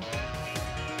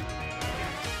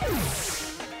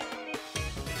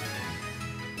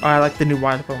 Oh, I like the new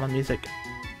wild Pokemon music.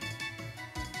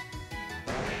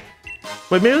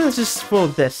 Wait, maybe it's just for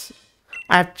this.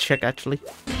 I have to check actually.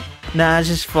 Nah, it's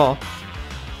just for...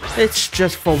 It's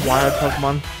just for wild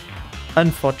Pokemon.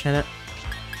 Unfortunate.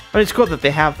 I mean, it's cool that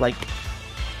they have like...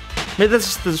 Maybe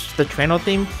that's just the trainer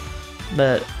theme.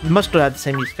 But they must still have the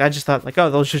same music. I just thought like,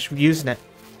 oh, they'll just reusing it.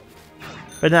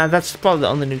 But nah, that's probably the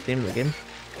only new theme in the game.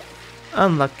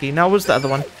 Unlucky. Now, what's the other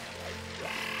one?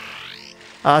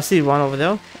 I see one over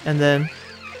there. And then...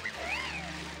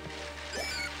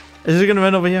 Is it gonna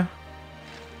run over here?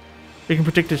 We can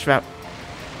predict this route.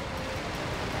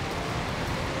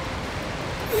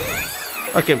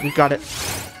 Okay, we got it.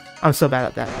 I'm so bad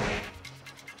at that.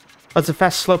 Oh, it's a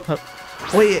fast Slowpoke.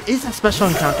 Wait, it is a special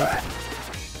encounter.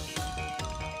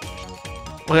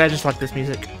 Okay, I just like this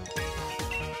music.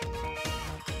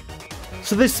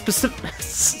 So they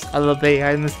I love the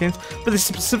AI in this game, but they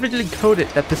specifically coded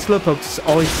that the Slowpoke is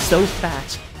always so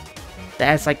fast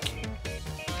that it's like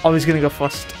always gonna go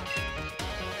first.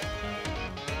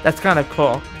 That's kind of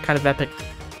cool, kind of epic.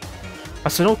 Oh,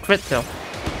 so no crit though.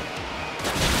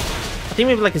 I think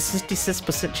we have like a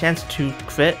 66% chance to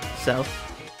crit, so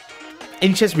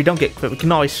any chance we don't get crit, we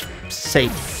can always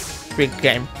save big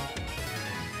game.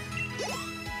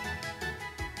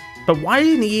 But why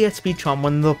didn't the ESP charm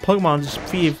when the Pokemon is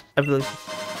free evolution?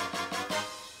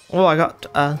 Oh, I got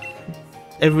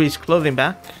everybody's clothing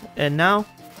back, and now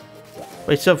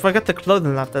wait. So if I got the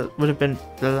clothing left, that would have been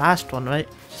the last one, right?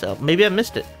 So maybe I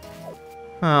missed it.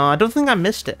 Oh, I don't think I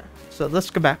missed it. So let's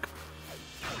go back.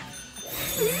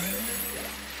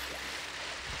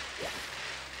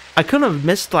 I couldn't have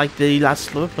missed like the last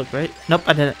Slowpoke, right? Nope,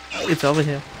 I didn't. It's over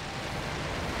here.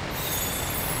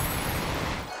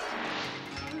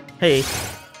 Hey,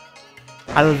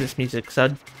 I love this music, so...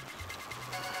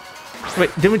 Wait,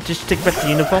 didn't we just take back the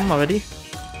uniform already?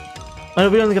 Oh no,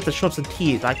 we only got the shorts and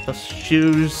tees, like the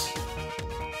shoes...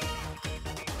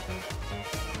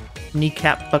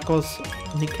 Kneecap buckles,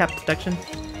 kneecap protection.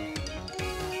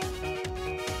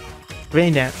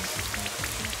 Rain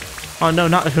dance. Oh no,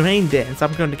 not rain dance.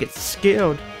 I'm going to get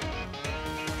scared.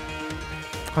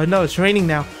 Oh no, it's raining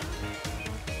now.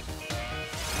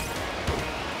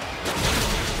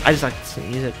 I just like to see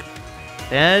music.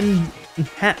 And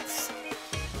hats.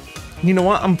 You know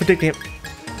what? I'm predicting it.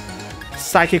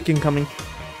 Psychic incoming.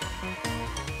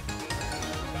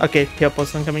 Okay, Tail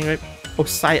Post incoming, right? Oh,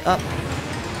 Psy up.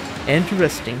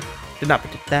 Interesting. Did not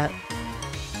predict that.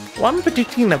 Well, I'm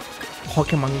predicting the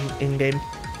Pokemon in-game.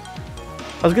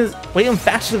 I was gonna wait, I'm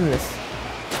faster than this.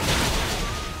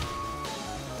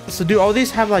 So do all these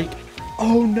have like,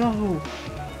 oh no.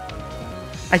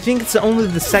 I think it's only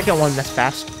the second one that's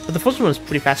fast. But the first one was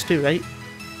pretty fast too, right?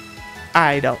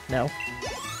 I don't know.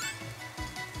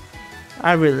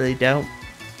 I really don't.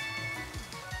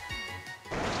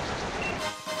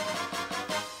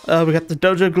 We got the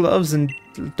dojo gloves and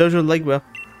dojo leg wear.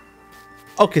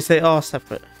 Okay, so they are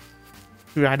separate.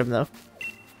 We ride them though.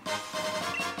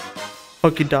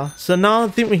 Okay, so now I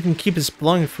think we can keep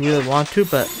exploring if we really want to,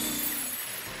 but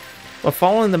we're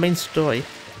following the main story.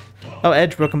 Oh,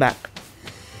 Edge, welcome back.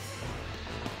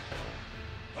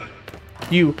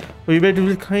 You, were you ready to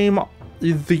reclaim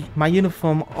my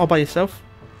uniform all by yourself?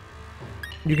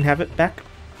 You can have it back.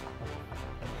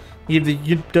 You have the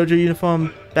dojo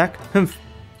uniform back?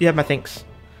 You have my thanks.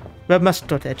 Red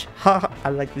mustard, Edge. Ha! I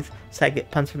like this. So I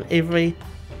get puns from Avery.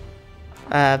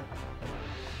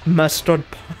 Mustard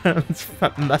puns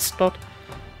from Mustard.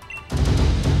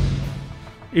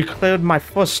 You cleared my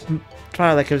first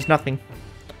trial like it was nothing.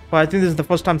 Well, I think this is the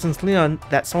first time since Leon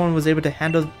that someone was able to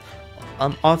handle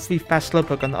all 3 fast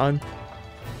slowpoke on their own.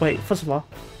 Wait, first of all,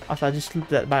 also I just looked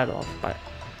that by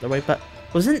the way, but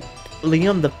wasn't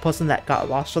Leon the person that got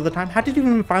lost all the time? How did you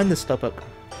even find this slowpoke?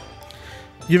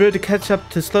 You were able to catch up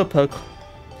to slowpoke,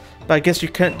 but I guess you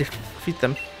couldn't defeat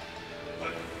them.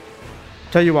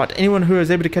 Tell you what, anyone who is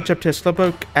able to catch up to a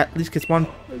slowpoke at least gets one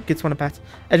a pass.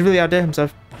 Ed really outdid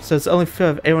himself, so it's only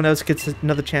fair if everyone else gets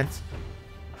another chance.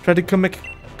 Try to come back,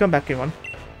 everyone.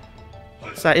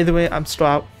 So either way, I'm still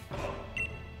out.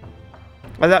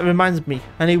 Well, that reminds me,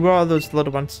 honey, where are those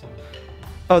little ones?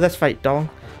 Oh, that's right, darling.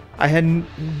 I had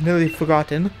nearly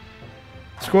forgotten.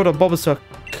 Squirtle, Bulbasaur,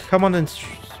 come on in,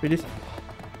 sweeties.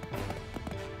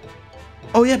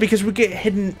 Oh yeah, because we get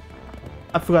hidden.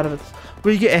 I forgot about this.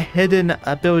 We get a hidden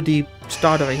ability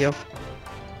starter right here.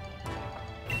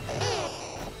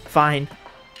 Fine.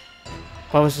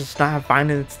 Why was this not have fine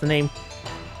and it's the name?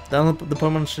 The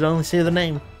Pokemon should only say the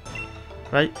name.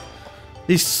 Right?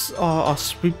 These are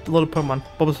sweet little Pokemon,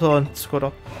 Bulbasaur and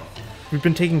Squirtle. We've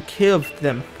been taking care of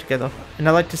them together. And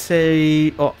I like to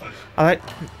say,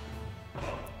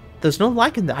 there's no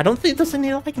liking though. I don't think there's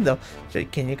any liking though.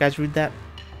 Can you guys read that?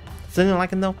 Is there any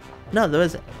liking though? No, there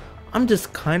isn't. I'm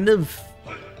just kind of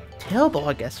terrible,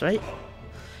 I guess, right?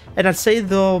 And I'd say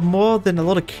though more than a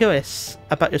little curious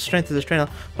about your strength as a trainer.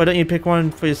 Why don't you pick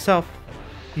one for yourself?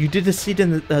 You did succeed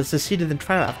in the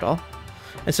trial after all.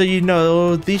 And so you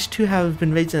know these two have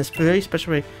been raised in a very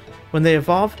special way. When they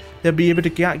evolve, they'll be able to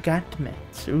get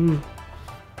Gigantamax. Ooh.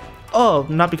 Oh,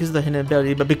 not because of the hidden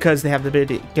ability, but because they have the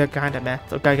ability to get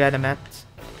Gigantamax or Gigantamax.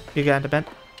 Gigantamax.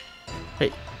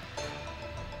 Wait.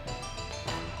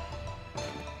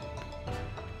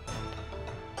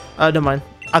 Never mind.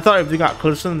 I thought if they got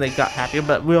closer then they got happier,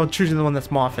 but we're choosing the one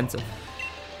that's more offensive.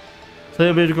 So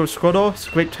you'll be able to go Squirtle. It's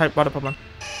a great type water Pokemon.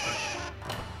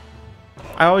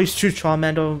 I always choose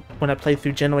Charmander when I play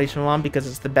through Generation 1 because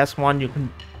it's the best one. You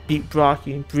can beat Brock,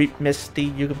 you can beat Misty,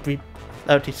 you can beat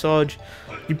Louty Surge.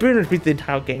 You pretty much beat the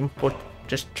entire game with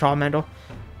just Charmander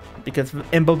because of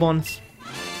Ember Bonds.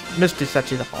 Misty's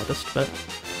actually the hardest, but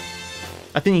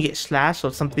I think you get Slash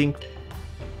or something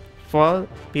for it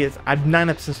because I'm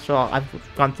 9% sure I've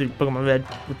gone through Pokemon Red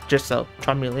with just a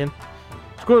Charmeleon.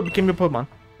 Squirtle became your Pokemon.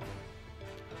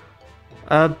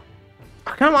 I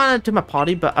kind of wanted it to my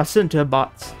party, but I sent it to a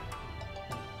bots.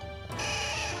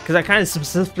 Because I kind of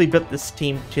specifically built this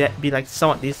team to be like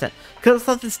somewhat decent. Because I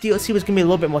thought this DLC was going to be a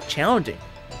little bit more challenging.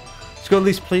 So at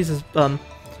least please as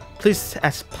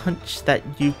Punch that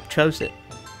you chose it.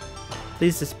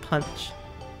 Please as Punch.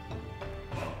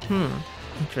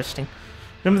 Interesting.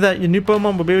 Remember that your new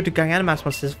Pokemon will be able to Gigantamax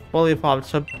once it's fully evolved,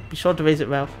 so be sure to raise it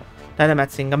well.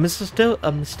 Dynamaxing,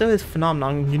 a mysterious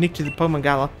phenomenon unique to the Pokemon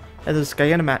Gala. And there's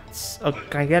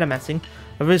Gigantamaxing,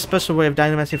 a very special way of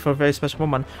Dynamaxing for a very special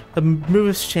Pokemon. The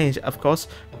moves change, of course,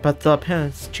 but the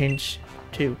appearance changes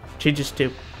too.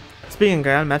 Speaking of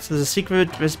Gigantamax, there's a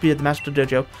secret recipe at the Master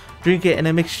Dojo. Drink it and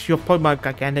it makes your Pokemon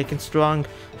gigantic and strong.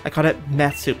 I call it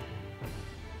Math Soup.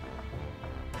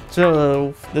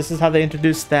 So this is how they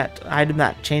introduce that item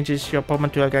that changes your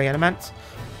Pokemon to a Gigantamax.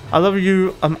 I love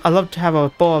you. I love to have a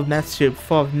bowl of math soup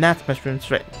full of math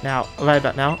mushrooms right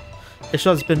about now. It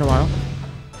sure has been a while.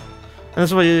 And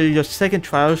that's why your second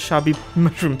trial shall be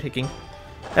mushroom picking.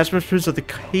 As mushrooms are the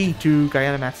key to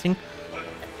gigantamaxing,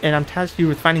 and I'm tasked you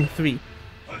with finding 3.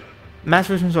 Math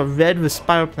mushrooms are red with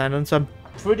spiral planets, so I'm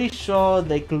pretty sure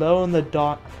they glow in the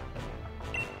dark,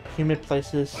 humid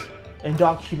places. In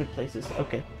dark, humid places.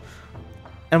 Okay.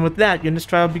 And with that, your next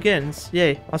trial begins.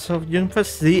 Yay. Also, you can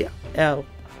press the L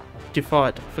to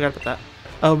forward. Forgot about that.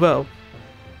 Oh, well.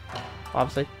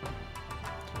 Obviously.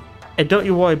 And don't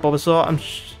you worry, Bulbasaur.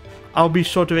 I'll be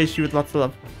sure to raise you with lots of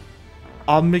love.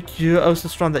 I'll make you oh so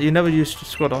strong that you never used to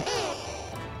Squirtle.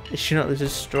 It should not lose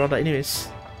its Squirtle anyways.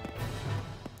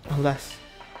 Unless.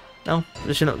 No,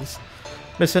 it should not lose.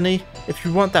 Miss Honey, if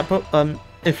you want that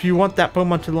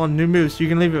Pokemon to learn new moves, you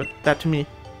can leave that to me.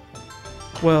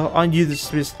 Well, on you this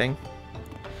thing.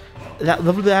 That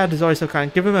lovely lad is always so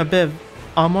kind. Give him a bit of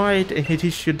Armorite and he'll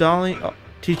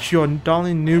teach your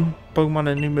darling new Pokemon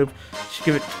a new move. You should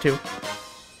give it to.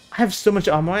 I have so much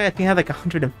Armorite, I think I have like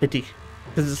 150.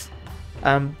 Because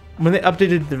when they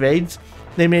updated the raids,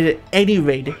 they made it any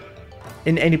raid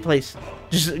in any place.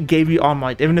 Just gave you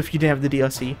Armorite, even if you didn't have the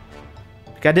DLC.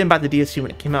 Like, I didn't buy the DLC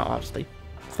when it came out, obviously.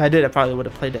 If I did, I probably would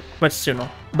have played it much sooner.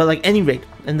 But like any raid,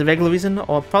 in the regular reason,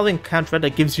 or probably in Count Red,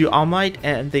 that gives you Armorite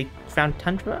and they found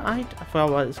Tandraite? I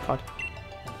forgot what it's called.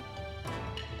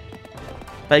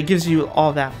 But it gives you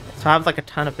all that. So I have like a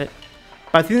ton of it.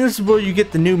 But I think this is where you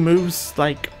get the new moves,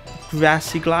 like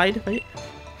Grassy Glide, right?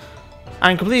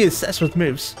 I'm completely obsessed with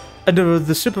moves. Under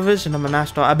the supervision of my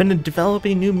master, I've been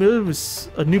developing new moves,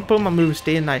 new Pokemon moves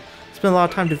day and night. Spent a lot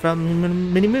of time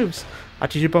developing many moves. I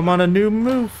teach you Pokemon a new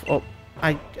move. Oh,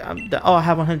 I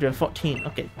have 114.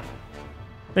 Okay,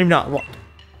 maybe not. What?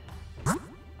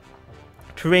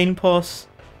 Terrain Pulse.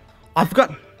 I've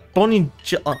got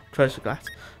Treasure Glass.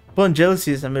 Born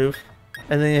Jealousy is a move,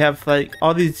 and then you have like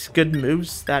all these good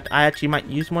moves that I actually might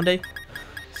use one day.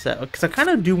 So, because I kind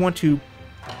of do want to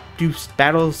do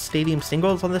Battle Stadium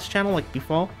singles on this channel like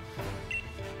before,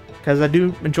 because I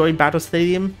do enjoy Battle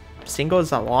Stadium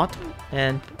singles a lot,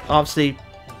 and obviously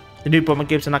the new Pokemon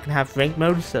games are not going to have ranked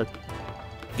mode, so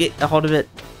get a hold of it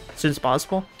as soon as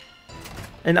possible.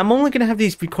 And I'm only going to have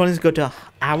these recordings go to an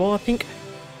hour, I think,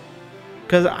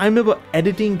 because I remember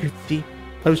editing the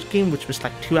post game, which was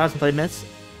like 2 hours and 30 minutes.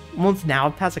 Once an hour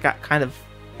passed, I got kind of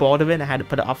bored of it and I had to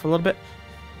put it off a little bit.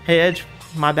 Hey Edge,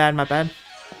 my bad.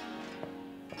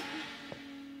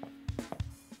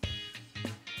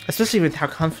 Especially with how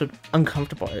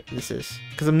uncomfortable this is.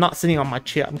 Because I'm not sitting on my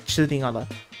chair, I'm sitting on a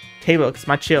table, because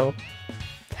my chair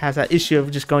has that issue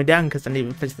of just going down because I need to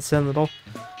replace the cylinder.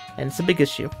 And it's a big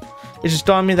issue. It just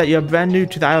dawned on me that you're brand new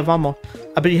to the Isle of Armor.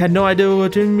 I bet you had no idea where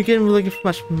to begin looking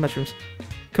for mushrooms.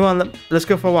 Come on, let's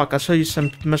go for a walk. I'll show you some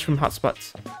mushroom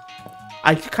hotspots.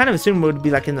 I kind of assumed it would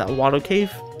be like in that water cave.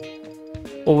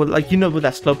 Or like, you know where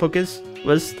that Slowpoke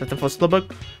was? That the first Slowpoke?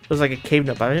 It was like a cave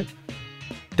nearby it.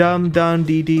 Dum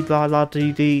dee dee blah blah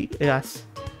dee dee. Yes.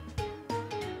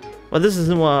 Well, this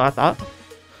isn't what I thought.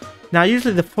 Now,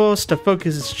 usually the first to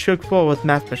focus is choke full with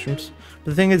math mushrooms.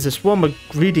 The thing is, this warm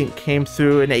ingredient came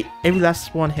through and ate every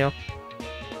last one here.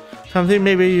 So I think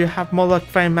maybe you have more luck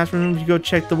finding mushrooms, you go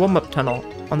check the warm-up tunnel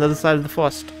on the other side of the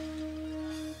forest.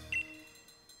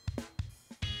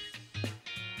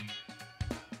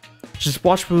 Just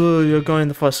watch where you're going in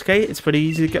the forest, okay? It's pretty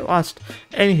easy to get lost.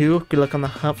 Anywho, good luck on the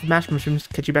hunt for math mushrooms.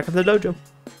 Catch you back at the dojo.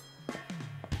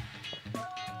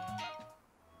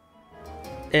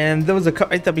 And there was a cut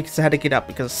right there because I had to get up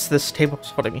because this table was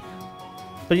holding me.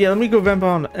 But yeah, let me go remember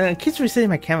on. It keeps resetting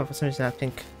my camera for some reason, I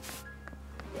think.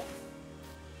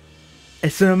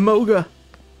 It's an Amoga.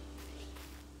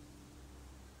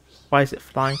 Why is it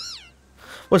flying?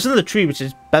 Well, it's in the tree, which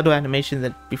is better animation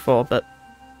than before, but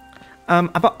I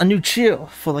bought a new chair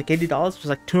for like $80. It was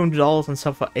like $200 and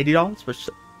stuff for $80, which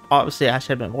obviously I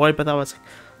should have been worried, but I was like,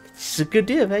 it's a good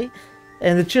deal, right?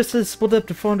 And the chair says split up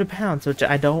to 400 pounds, which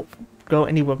I don't go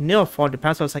anywhere near 400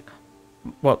 pounds, so I was like,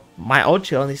 well, my old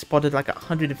chair only spotted like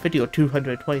 150 or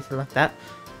 220, something like that.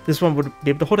 This one would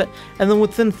be able to hold it. And then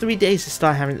within 3 days, it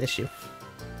started having the issue.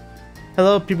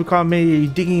 Hello, people call me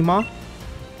Digging Ma.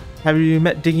 Have you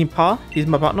met Digging Pa? He's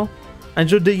my partner. I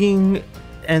enjoy digging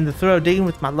and the thrill of digging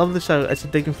with my lovely soul as a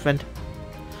digging friend.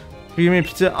 You mean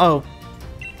pizza? Oh.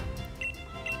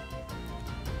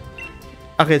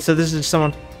 Okay, so this is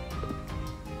someone.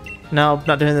 No, I'm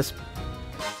not doing this.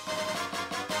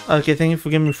 Okay, thank you for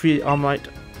giving me free Armorite.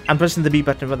 I'm pressing the B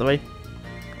button, by the way.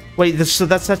 Wait, so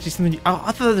that's actually something. Oh,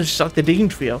 I thought that was just like the digging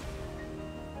trio.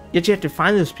 Yet you have to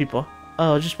find those people.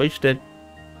 Oh, just wasted.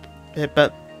 Yeah,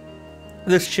 but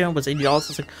this chair was $80. I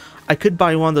was like, I could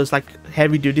buy one of those like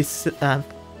heavy duty cylinders,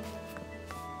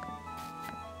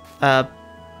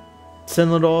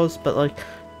 but like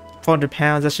 400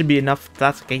 pounds, that should be enough.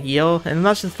 That's like a year, and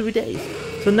that's just 3 days.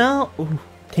 So now, ooh,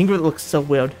 think of it, looks so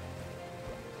weird.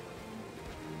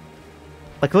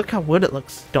 Like, look how weird it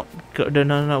looks. Don't go,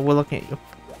 no, we're looking at you.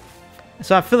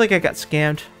 So I feel like I got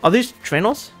scammed. Are these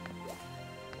trainers?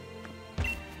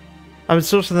 I was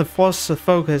sourcing the force of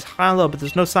focus high and low, but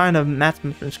there's no sign of mass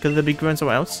movements. Could they be growing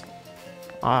somewhere else?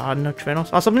 No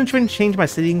trainers. Also, I'm going to try and change my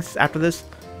settings after this,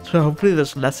 so hopefully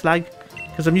there's less lag.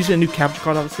 Because I'm using a new capture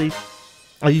card, obviously.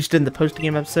 I used it in the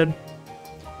post-game episode.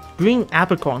 Green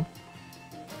apricorn.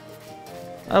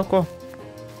 Oh, cool.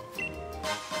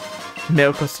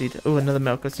 Miracle seed. Oh, another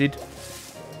miracle seed.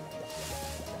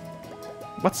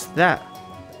 What's that?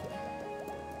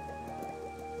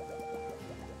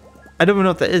 I don't even know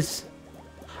what that is.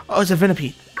 Oh, it's a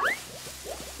venipede.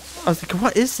 I was like,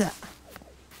 what is that?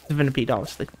 It's a venipede,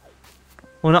 obviously.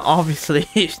 Well, not obviously.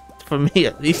 For me,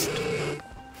 at least.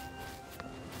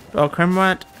 Oh,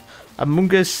 Cremrat.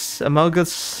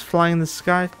 Amogus flying in the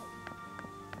sky.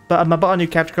 But I bought a new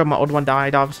capture card. My old one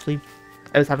died, obviously.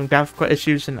 I was having graphical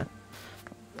issues and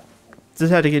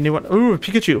just had to get a new one. Ooh,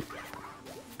 Pikachu.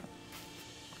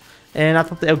 And I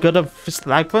thought they were good up for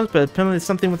lag points, but apparently it's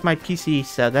something with my PC,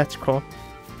 so that's cool.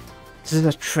 Is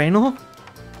this a trainer?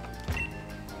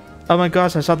 Oh my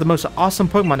gosh, I saw the most awesome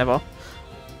Pokemon ever.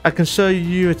 I can show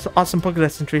you its awesome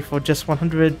Pokédex entry for just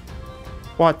 100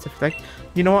 watts if you like.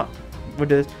 You know what? We'll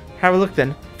do this. Have a look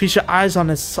then. Feature eyes on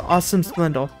its awesome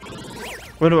splendor.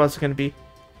 What else is it going to be?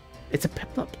 It's a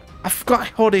Piplup. I forgot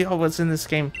how Hordeon was in this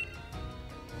game.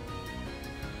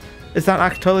 Is that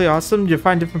not totally awesome? You'll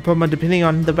find different Pokemon depending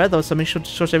on the weather, so make sure to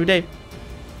search every day.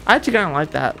 I actually kind of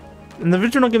like that. In the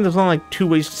original game, there's only like 2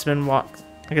 ways to spin walks.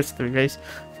 I guess 3 ways.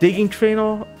 Digging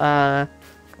trainer,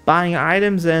 buying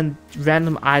items, and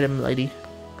random item lady.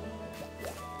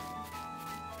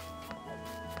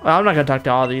 Well, I'm not going to talk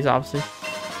to all of these, obviously.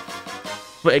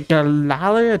 But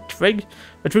Galalia twig?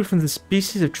 A twig from the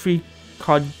species of tree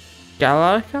called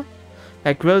Galarica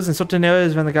that grows in certain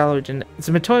areas around the Galar region. It's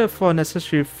a material for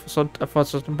necessary for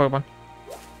certain Pokemon.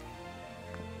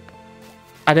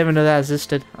 I didn't even know that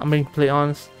existed. I'm being completely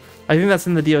honest. I think that's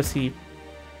in the DLC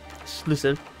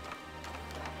exclusive.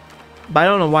 But I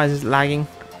don't know why it's lagging.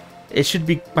 It should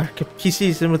be, my PC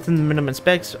is within the minimum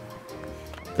specs.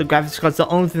 The graphics card's the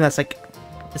only thing that's like,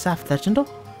 is that legendary?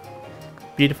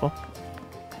 Beautiful.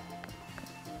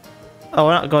 Oh,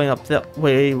 we're not going up there.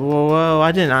 Wait, whoa,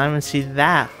 I didn't even see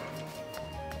that.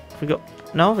 If we go,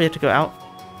 no, we have to go out.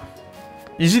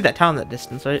 You see that town in that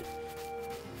distance, right?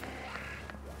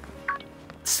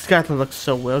 This guy looks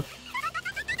so weird.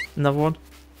 Another one.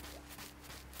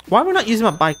 Why are we not using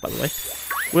my bike, by the way?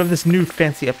 We have this new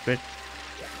fancy upgrade.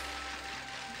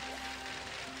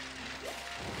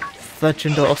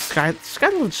 Legendary. Oh, Sky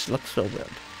just looks so weird.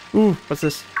 Ooh, what's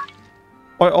this?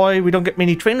 Oi, oi, we don't get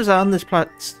many trainers on this plot.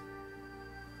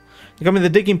 You got me the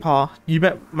digging paw. You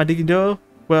met my digging duo?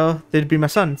 Well, they'd be my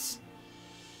sons.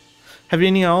 Have you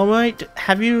any alright?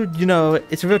 Have you? You know,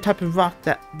 it's a real type of rock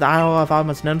that the Isle of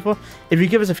Alma is known for. If you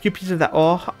give us a few pieces of that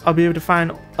ore, I'll be able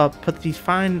to put these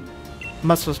fine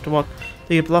muscles to work.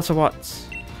 They get lots of watts.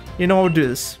 You know, we'll do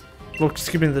this. We'll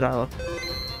just keep in the dialogue.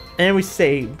 And we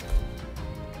saved.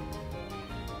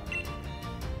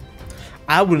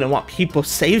 I wouldn't want people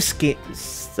saving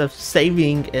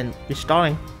and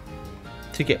restarting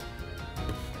to get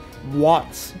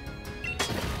watts.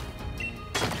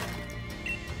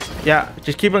 Yeah,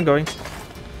 just keep on going.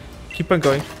 Keep on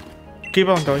going. Keep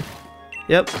on going.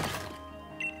 Yep.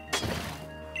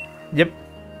 Yep.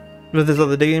 With this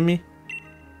other digging me.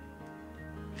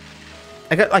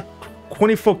 I got like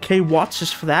 24k watts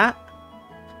just for that.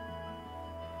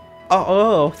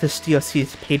 Oh, this DLC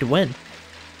is pay to win.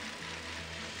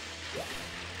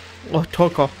 Oh,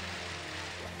 Torkoal.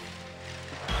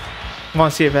 I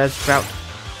want to see if it has route.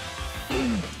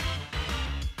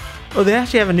 Oh, they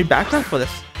actually have a new background for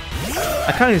this.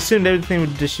 I kind of assumed everything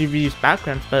would just use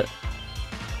backgrounds, but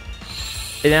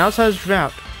it also has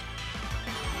route.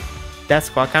 That's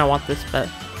cool. I kind of want this, but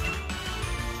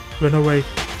run away.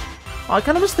 Oh, I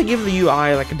kind of wish they give the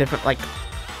UI like a different, like,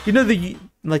 you know,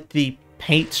 the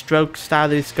paint stroke style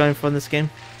that it's going for in this game.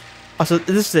 Also,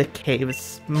 this is a cave.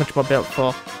 It's much more built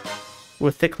for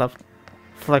with thick love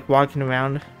for like walking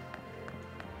around.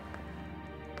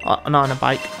 Not on a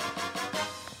bike.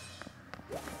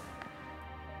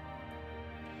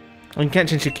 You can't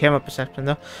change your camera perception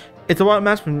though. It's a white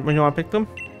match when you want to pick them.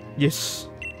 Yes.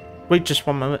 Wait just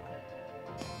 1 moment.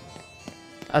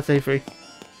 I'll say free.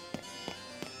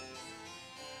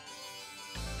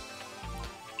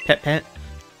 Pet.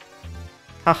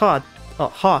 Haha. Oh,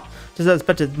 ha. Just as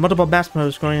expected, multiple mass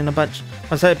modes growing in a bunch.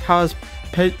 My side powers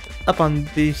picked up on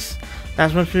these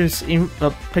mass mushrooms,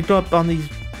 picked up on these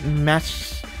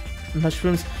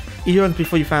mushrooms eons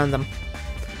before you found them.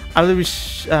 I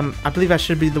believe I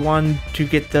should be the one to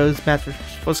get those mass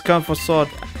mushrooms. What's going for sword,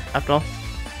 after all?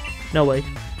 No way.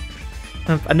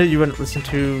 I knew you wouldn't listen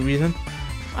to reason.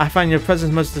 I find your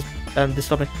presence most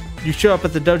disturbing. You show up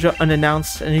at the dojo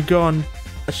unannounced, and you go on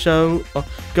to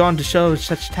show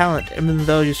such talent, even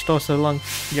though you're still so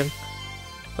young.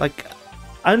 Like,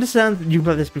 I understand that you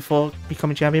played this before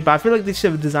becoming champion, but I feel like they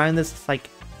should have designed this. It's like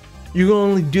you can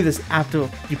only do this after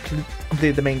you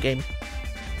complete the main game,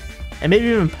 and maybe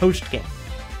even post game.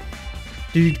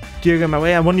 Do you get my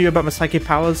way? I warned you about my psychic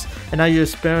powers, and now you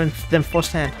experience them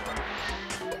firsthand.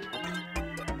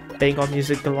 Bang on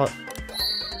music a lot.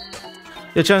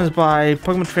 You're challenged by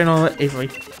Pokemon Trainer Avery.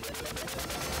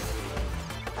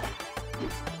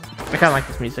 I kinda like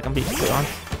this music, I'm being completely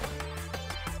honest.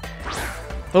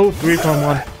 Oh,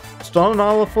 3.1. Storm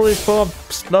All fully full of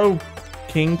Slow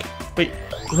King. Wait,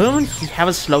 wouldn't he have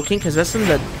a Slow King? Because that's in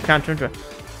the counter.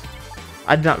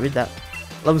 I did not read that.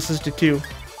 Level 62.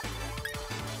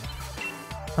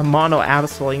 I'm mono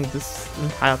absoling this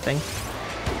entire thing.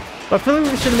 But I feel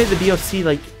like we should have made the DLC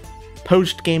like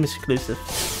post-game exclusive.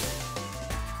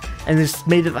 And just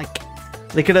made it like,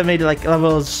 they could have made it like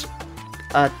levels,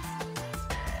 I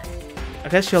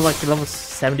guess you're like level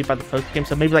 70 by the post game,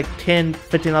 so maybe like 10,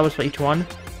 15 levels for each one.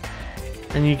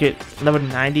 And you get level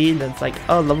 90, and then it's like,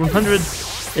 oh, level 100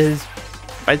 is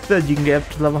right there, you can get up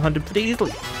to level 100 pretty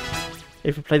easily.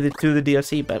 If you play through the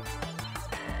DLC, but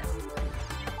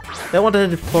they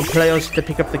wanted for players to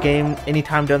pick up the game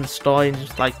anytime during the story and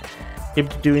just like be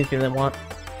able to do anything they want.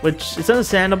 Which is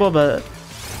understandable, but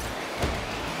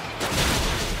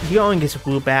you only get a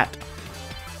Woobat.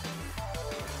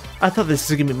 I thought this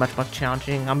was gonna be much more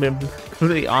challenging, I'm being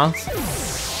completely honest.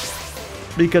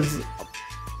 Because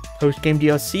post-game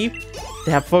DLC,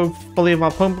 they have fully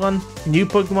evolved Pokemon, new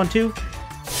Pokemon too,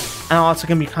 and also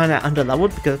gonna be kinda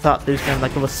underleveled because I thought they was gonna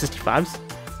like level 65s.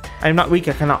 I'm not weak,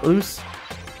 I cannot lose.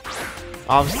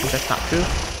 Obviously that's not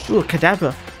true. Ooh,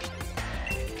 Kadabra.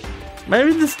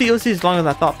 Maybe this DLC is longer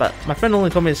than I thought, but my friend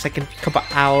only told me it's like a couple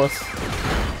hours.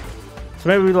 So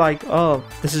maybe we're like, oh,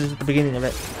 this is the beginning of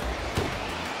it.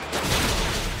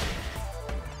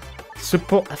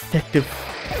 Super effective.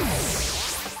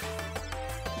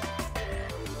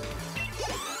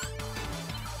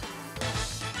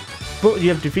 But you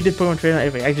have defeated Pokemon Trainer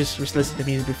Avery. I just listened to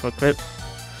music before clip.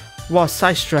 Wow,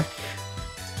 Side Strike.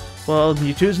 Well,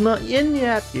 Mewtwo's not in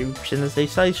yet. You shouldn't say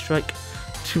Side Strike.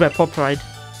 Too bad, Pop Pride.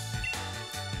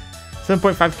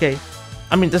 7.5k.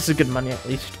 I mean, this is good money at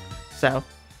least. So.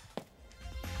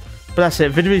 But that's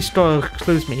it. Victory Store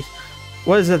excludes me.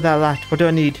 What is it that I lacked? What do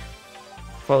I need?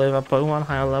 Fully of Pokemon,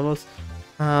 higher levels.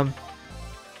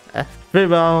 Very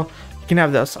well. You can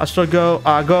have this. I should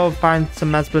go find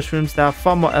some mass mushrooms that are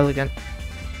far more elegant.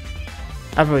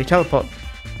 Avery, teleport.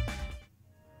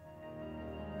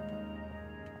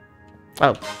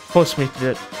 Oh, forced me to do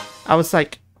it. I was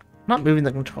like, not moving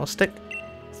the control stick.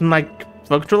 It's like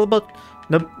the controller book.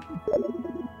 Nope.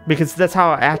 Because that's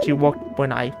how I actually walked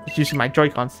when I was using my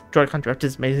Joy-Cons. Joy-Con drift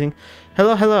is amazing.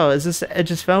 Hello, hello. Is this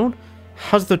Edge's phone?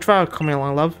 How's the trial coming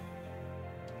along, love?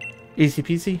 Easy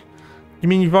peasy. You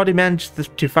mean you've already managed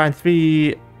to find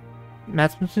 3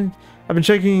 mass missions? I've been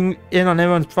checking in on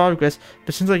everyone's progress,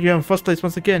 but seems like you're in first place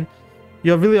once again.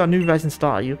 You're really our new Rising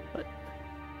Star, are you?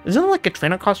 Isn't it like a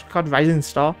trainer costume called Rising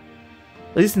Star?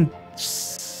 At least in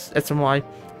SMY.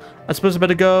 I suppose I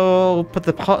better go put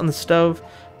the pot on the stove,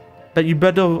 but you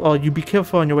better, or you be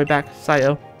careful on your way back,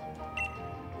 Sayo.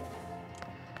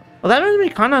 Well, that made me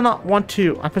kind of not want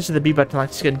to. I pressed the B button like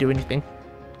it's gonna do anything.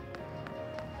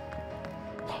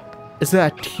 Is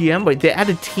that a TM? Wait, they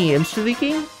added TMs to the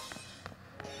game?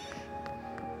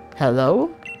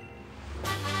 Hello?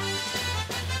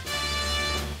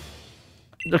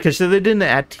 Okay, so they didn't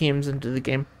add TMs into the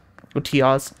game. Or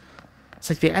TRs. It's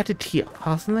like they added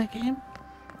TRs in that game?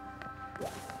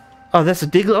 Oh, that's a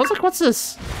Diglett. I was like, what's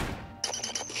this?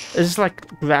 It's just like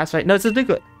grass, right? No, it's a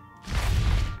Diglett.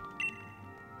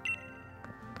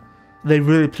 They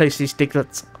really place these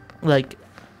Digletts, like...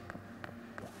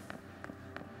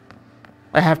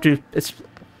 I have to, it's...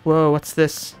 Whoa, what's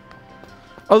this?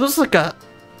 Oh, this is like a...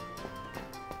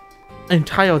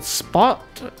 entire spot,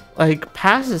 like,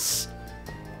 passes.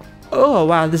 Oh,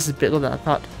 wow, this is bigger than I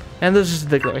thought. And there's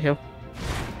just a Diglett right here.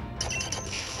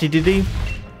 DDD.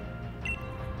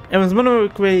 It was one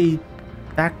of the way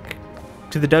back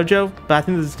to the dojo, but I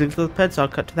think there's a Diglett pet, so I'll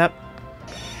cut to that.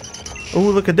 Oh,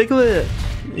 look, a Diglett!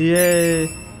 Yay!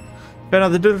 But no,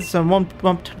 they do this on one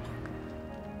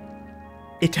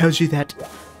it tells you that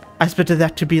I expected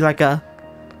that to be like a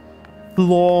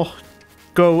floor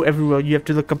go everywhere. You have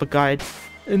to look up a guide.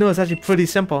 No, it's actually pretty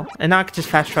simple. And now I can just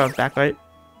fast travel back, right?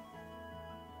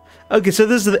 Okay, so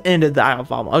this is the end of the Isle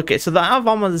of Armor. Okay, so the Isle of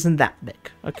Armor isn't that big.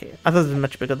 Okay, I thought it was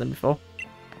much bigger than before.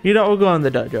 You know, we'll go in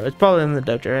the dojo. It's probably in the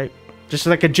dojo, right? Just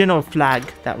like a general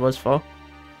flag that was for.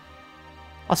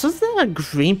 Also, is there a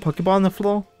green Pokeball on the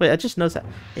floor? Wait, I just noticed that.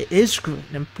 It is green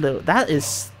and blue. That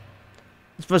is...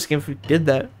 It's the first game if we did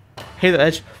that. Hey there,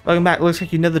 Edge. Welcome back. Looks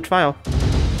like you know the trial.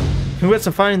 Congrats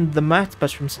on finding the math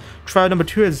mushrooms. Trial number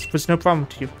 2 was no problem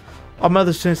to you. Our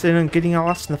mother's students ended up getting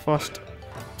lost in the forest.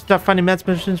 Stop finding math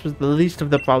mushrooms was the least of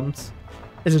the problems.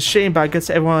 It's a shame, but I guess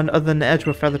everyone other than Edge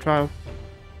will fail the trial.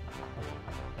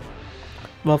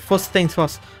 Well, first things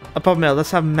first. Above mail,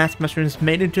 let's have math mushrooms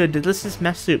made into a delicious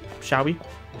math soup, shall we?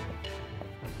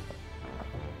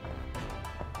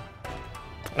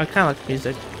 I kind of like the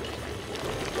music.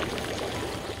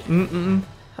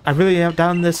 I really have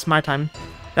done this my time.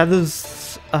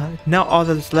 Now all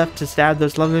that's left is to add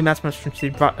those lovely math mushrooms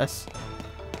you brought us.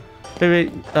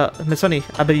 Wait, Miss Sunny,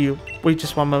 I beg you, wait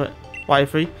just one moment. Why,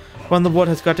 free? When the word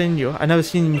has gotten in you, I've never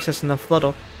seen you such in a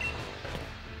flutter.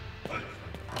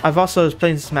 I've also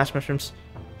explained this math mushrooms.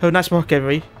 Oh, nice work,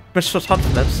 Avery. Much hot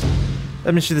for this.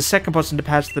 That means you're the second person to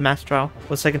pass the math trial,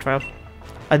 or second trial.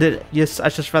 I did it. Yes, I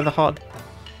just rather hard.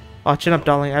 Oh, chin up,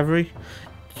 darling, Avery.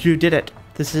 You did it.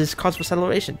 This is cause for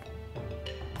celebration.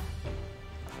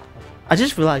 I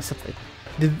just realized something.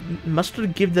 Did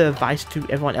Mustard give the advice to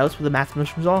everyone else where the math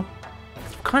mushrooms are?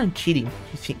 It's kind of cheating.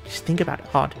 Just think about it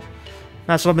hard.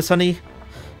 Now, so Miss Sunny,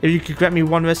 if you could grant me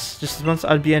one wish just once,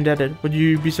 I'd be indebted. Would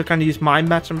you be so kind to use my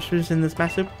math mushrooms in this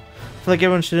math soup? I feel like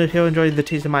everyone should here enjoy the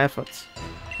taste of my efforts.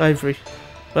 Avery.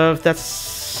 Well, if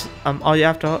that's all you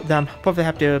after, then I'm probably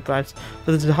happy to oblige.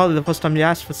 But this is hardly the first time you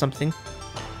asked for something.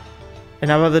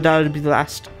 And I'd rather doubt it'd be the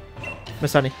last.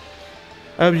 Miss Sunny.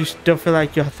 I hope you still feel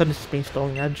like your thunder is being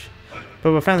stolen, Edge.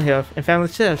 But we're family here, and family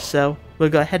says so. We'll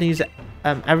go ahead and use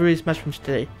Avery's mushrooms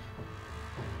today.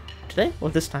 Today? Or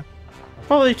this time?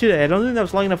 Probably today. I don't think that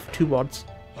was long enough for 2 words.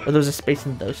 Or there was a space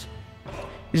in those.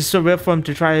 It's just so rare for him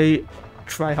to try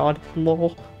hard,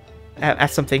 lol,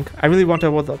 at something. I really want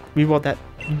to reward that.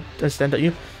 Understand, don't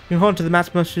you? You hold on to the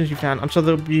math mushrooms you found. I'm sure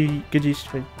there'll be good use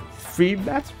for 3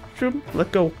 math mushrooms.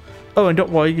 Let go. Oh, and don't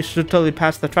worry, you should totally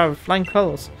pass the trial with flying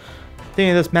colors.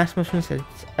 Thinking of those math mushrooms is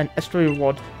an extra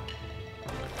reward.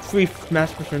 3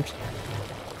 math mushrooms.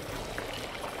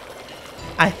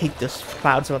 I hate those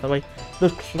clouds, by the way.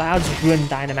 Those clouds ruin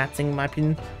Dynamaxing, in my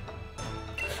opinion.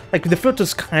 Like, the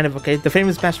filter's kind of okay. The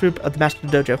famous master group of the Master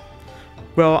Dojo.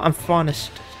 Well, I'm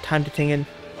famished. Time to ting in.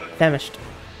 Famished.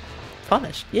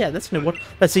 Famished? Yeah, that's a new word.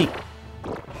 Let's see.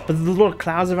 But the little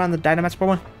clouds around the Dynamax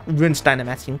one ruins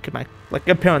Dynamaxing, like,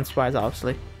 appearance-wise,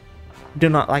 obviously. Do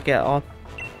not like it at all.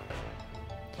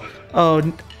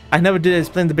 Oh, I never did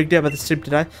explain the big deal about the soup,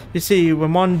 did I? You see,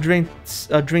 when one drinks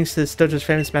this dojo's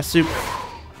famous mass soup...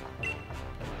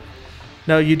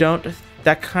 No, you don't.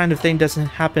 That kind of thing doesn't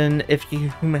happen if a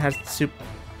human has the soup.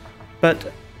 But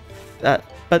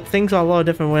things are a lot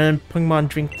different when Pokemon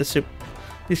drink the soup.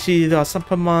 You see, there are some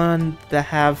Pokemon that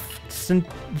have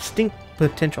distinct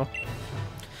potential.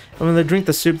 And when they drink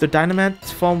the soup, the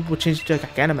Dynamax form will change to a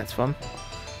Gigantamax form.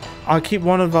 I'll keep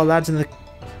one of our lads in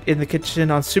the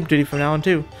kitchen on soup duty from now on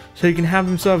too, so you can have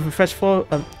him serve a fresh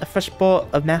bowl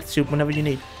of math soup whenever you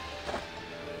need.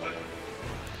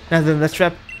 Now then, let's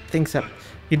wrap things up.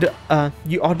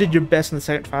 You all did your best in the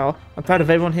second trial. I'm proud of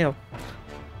everyone here.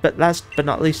 But last but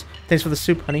not least, thanks for the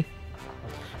soup, honey.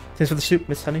 Thanks for the soup,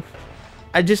 Miss Honey.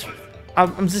 I'm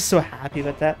just so happy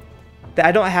about that. That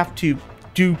I don't have to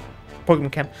do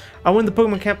Pokemon Camp. I went to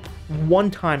Pokemon Camp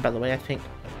 1 time, by the way, I think.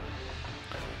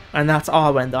 And that's all I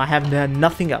went, though. I have done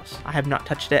nothing else. I have not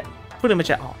touched it pretty much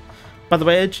at all. By the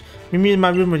way, Edge, meet me in my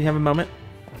room when you have a moment.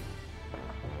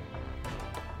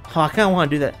 Oh, I kind of want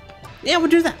to do that. Yeah, we'll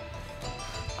do that.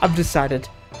 I've decided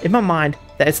in my mind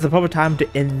that it's the proper time to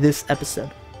end this episode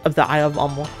of the Isle of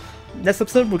Armor. Next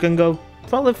episode, we're going to go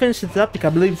probably finish this up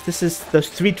because I believe this is those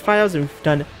 3 trials and we've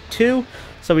done 2.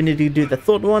 So we need to do the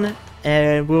 3rd one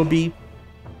and we'll be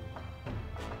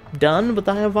done with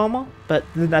the Isle of Armor. But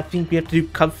then I think we have to do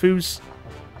Kubfu's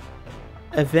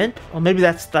event, or maybe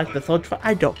that's like the 3rd trial.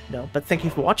 I don't know, but thank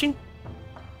you for watching.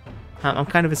 I'm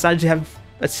kind of excited to have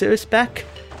a series back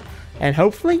and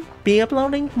hopefully be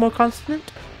uploading more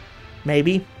constant.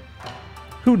 Maybe.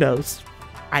 Who knows?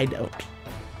 I don't.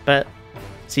 But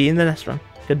see you in the next one.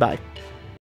 Goodbye.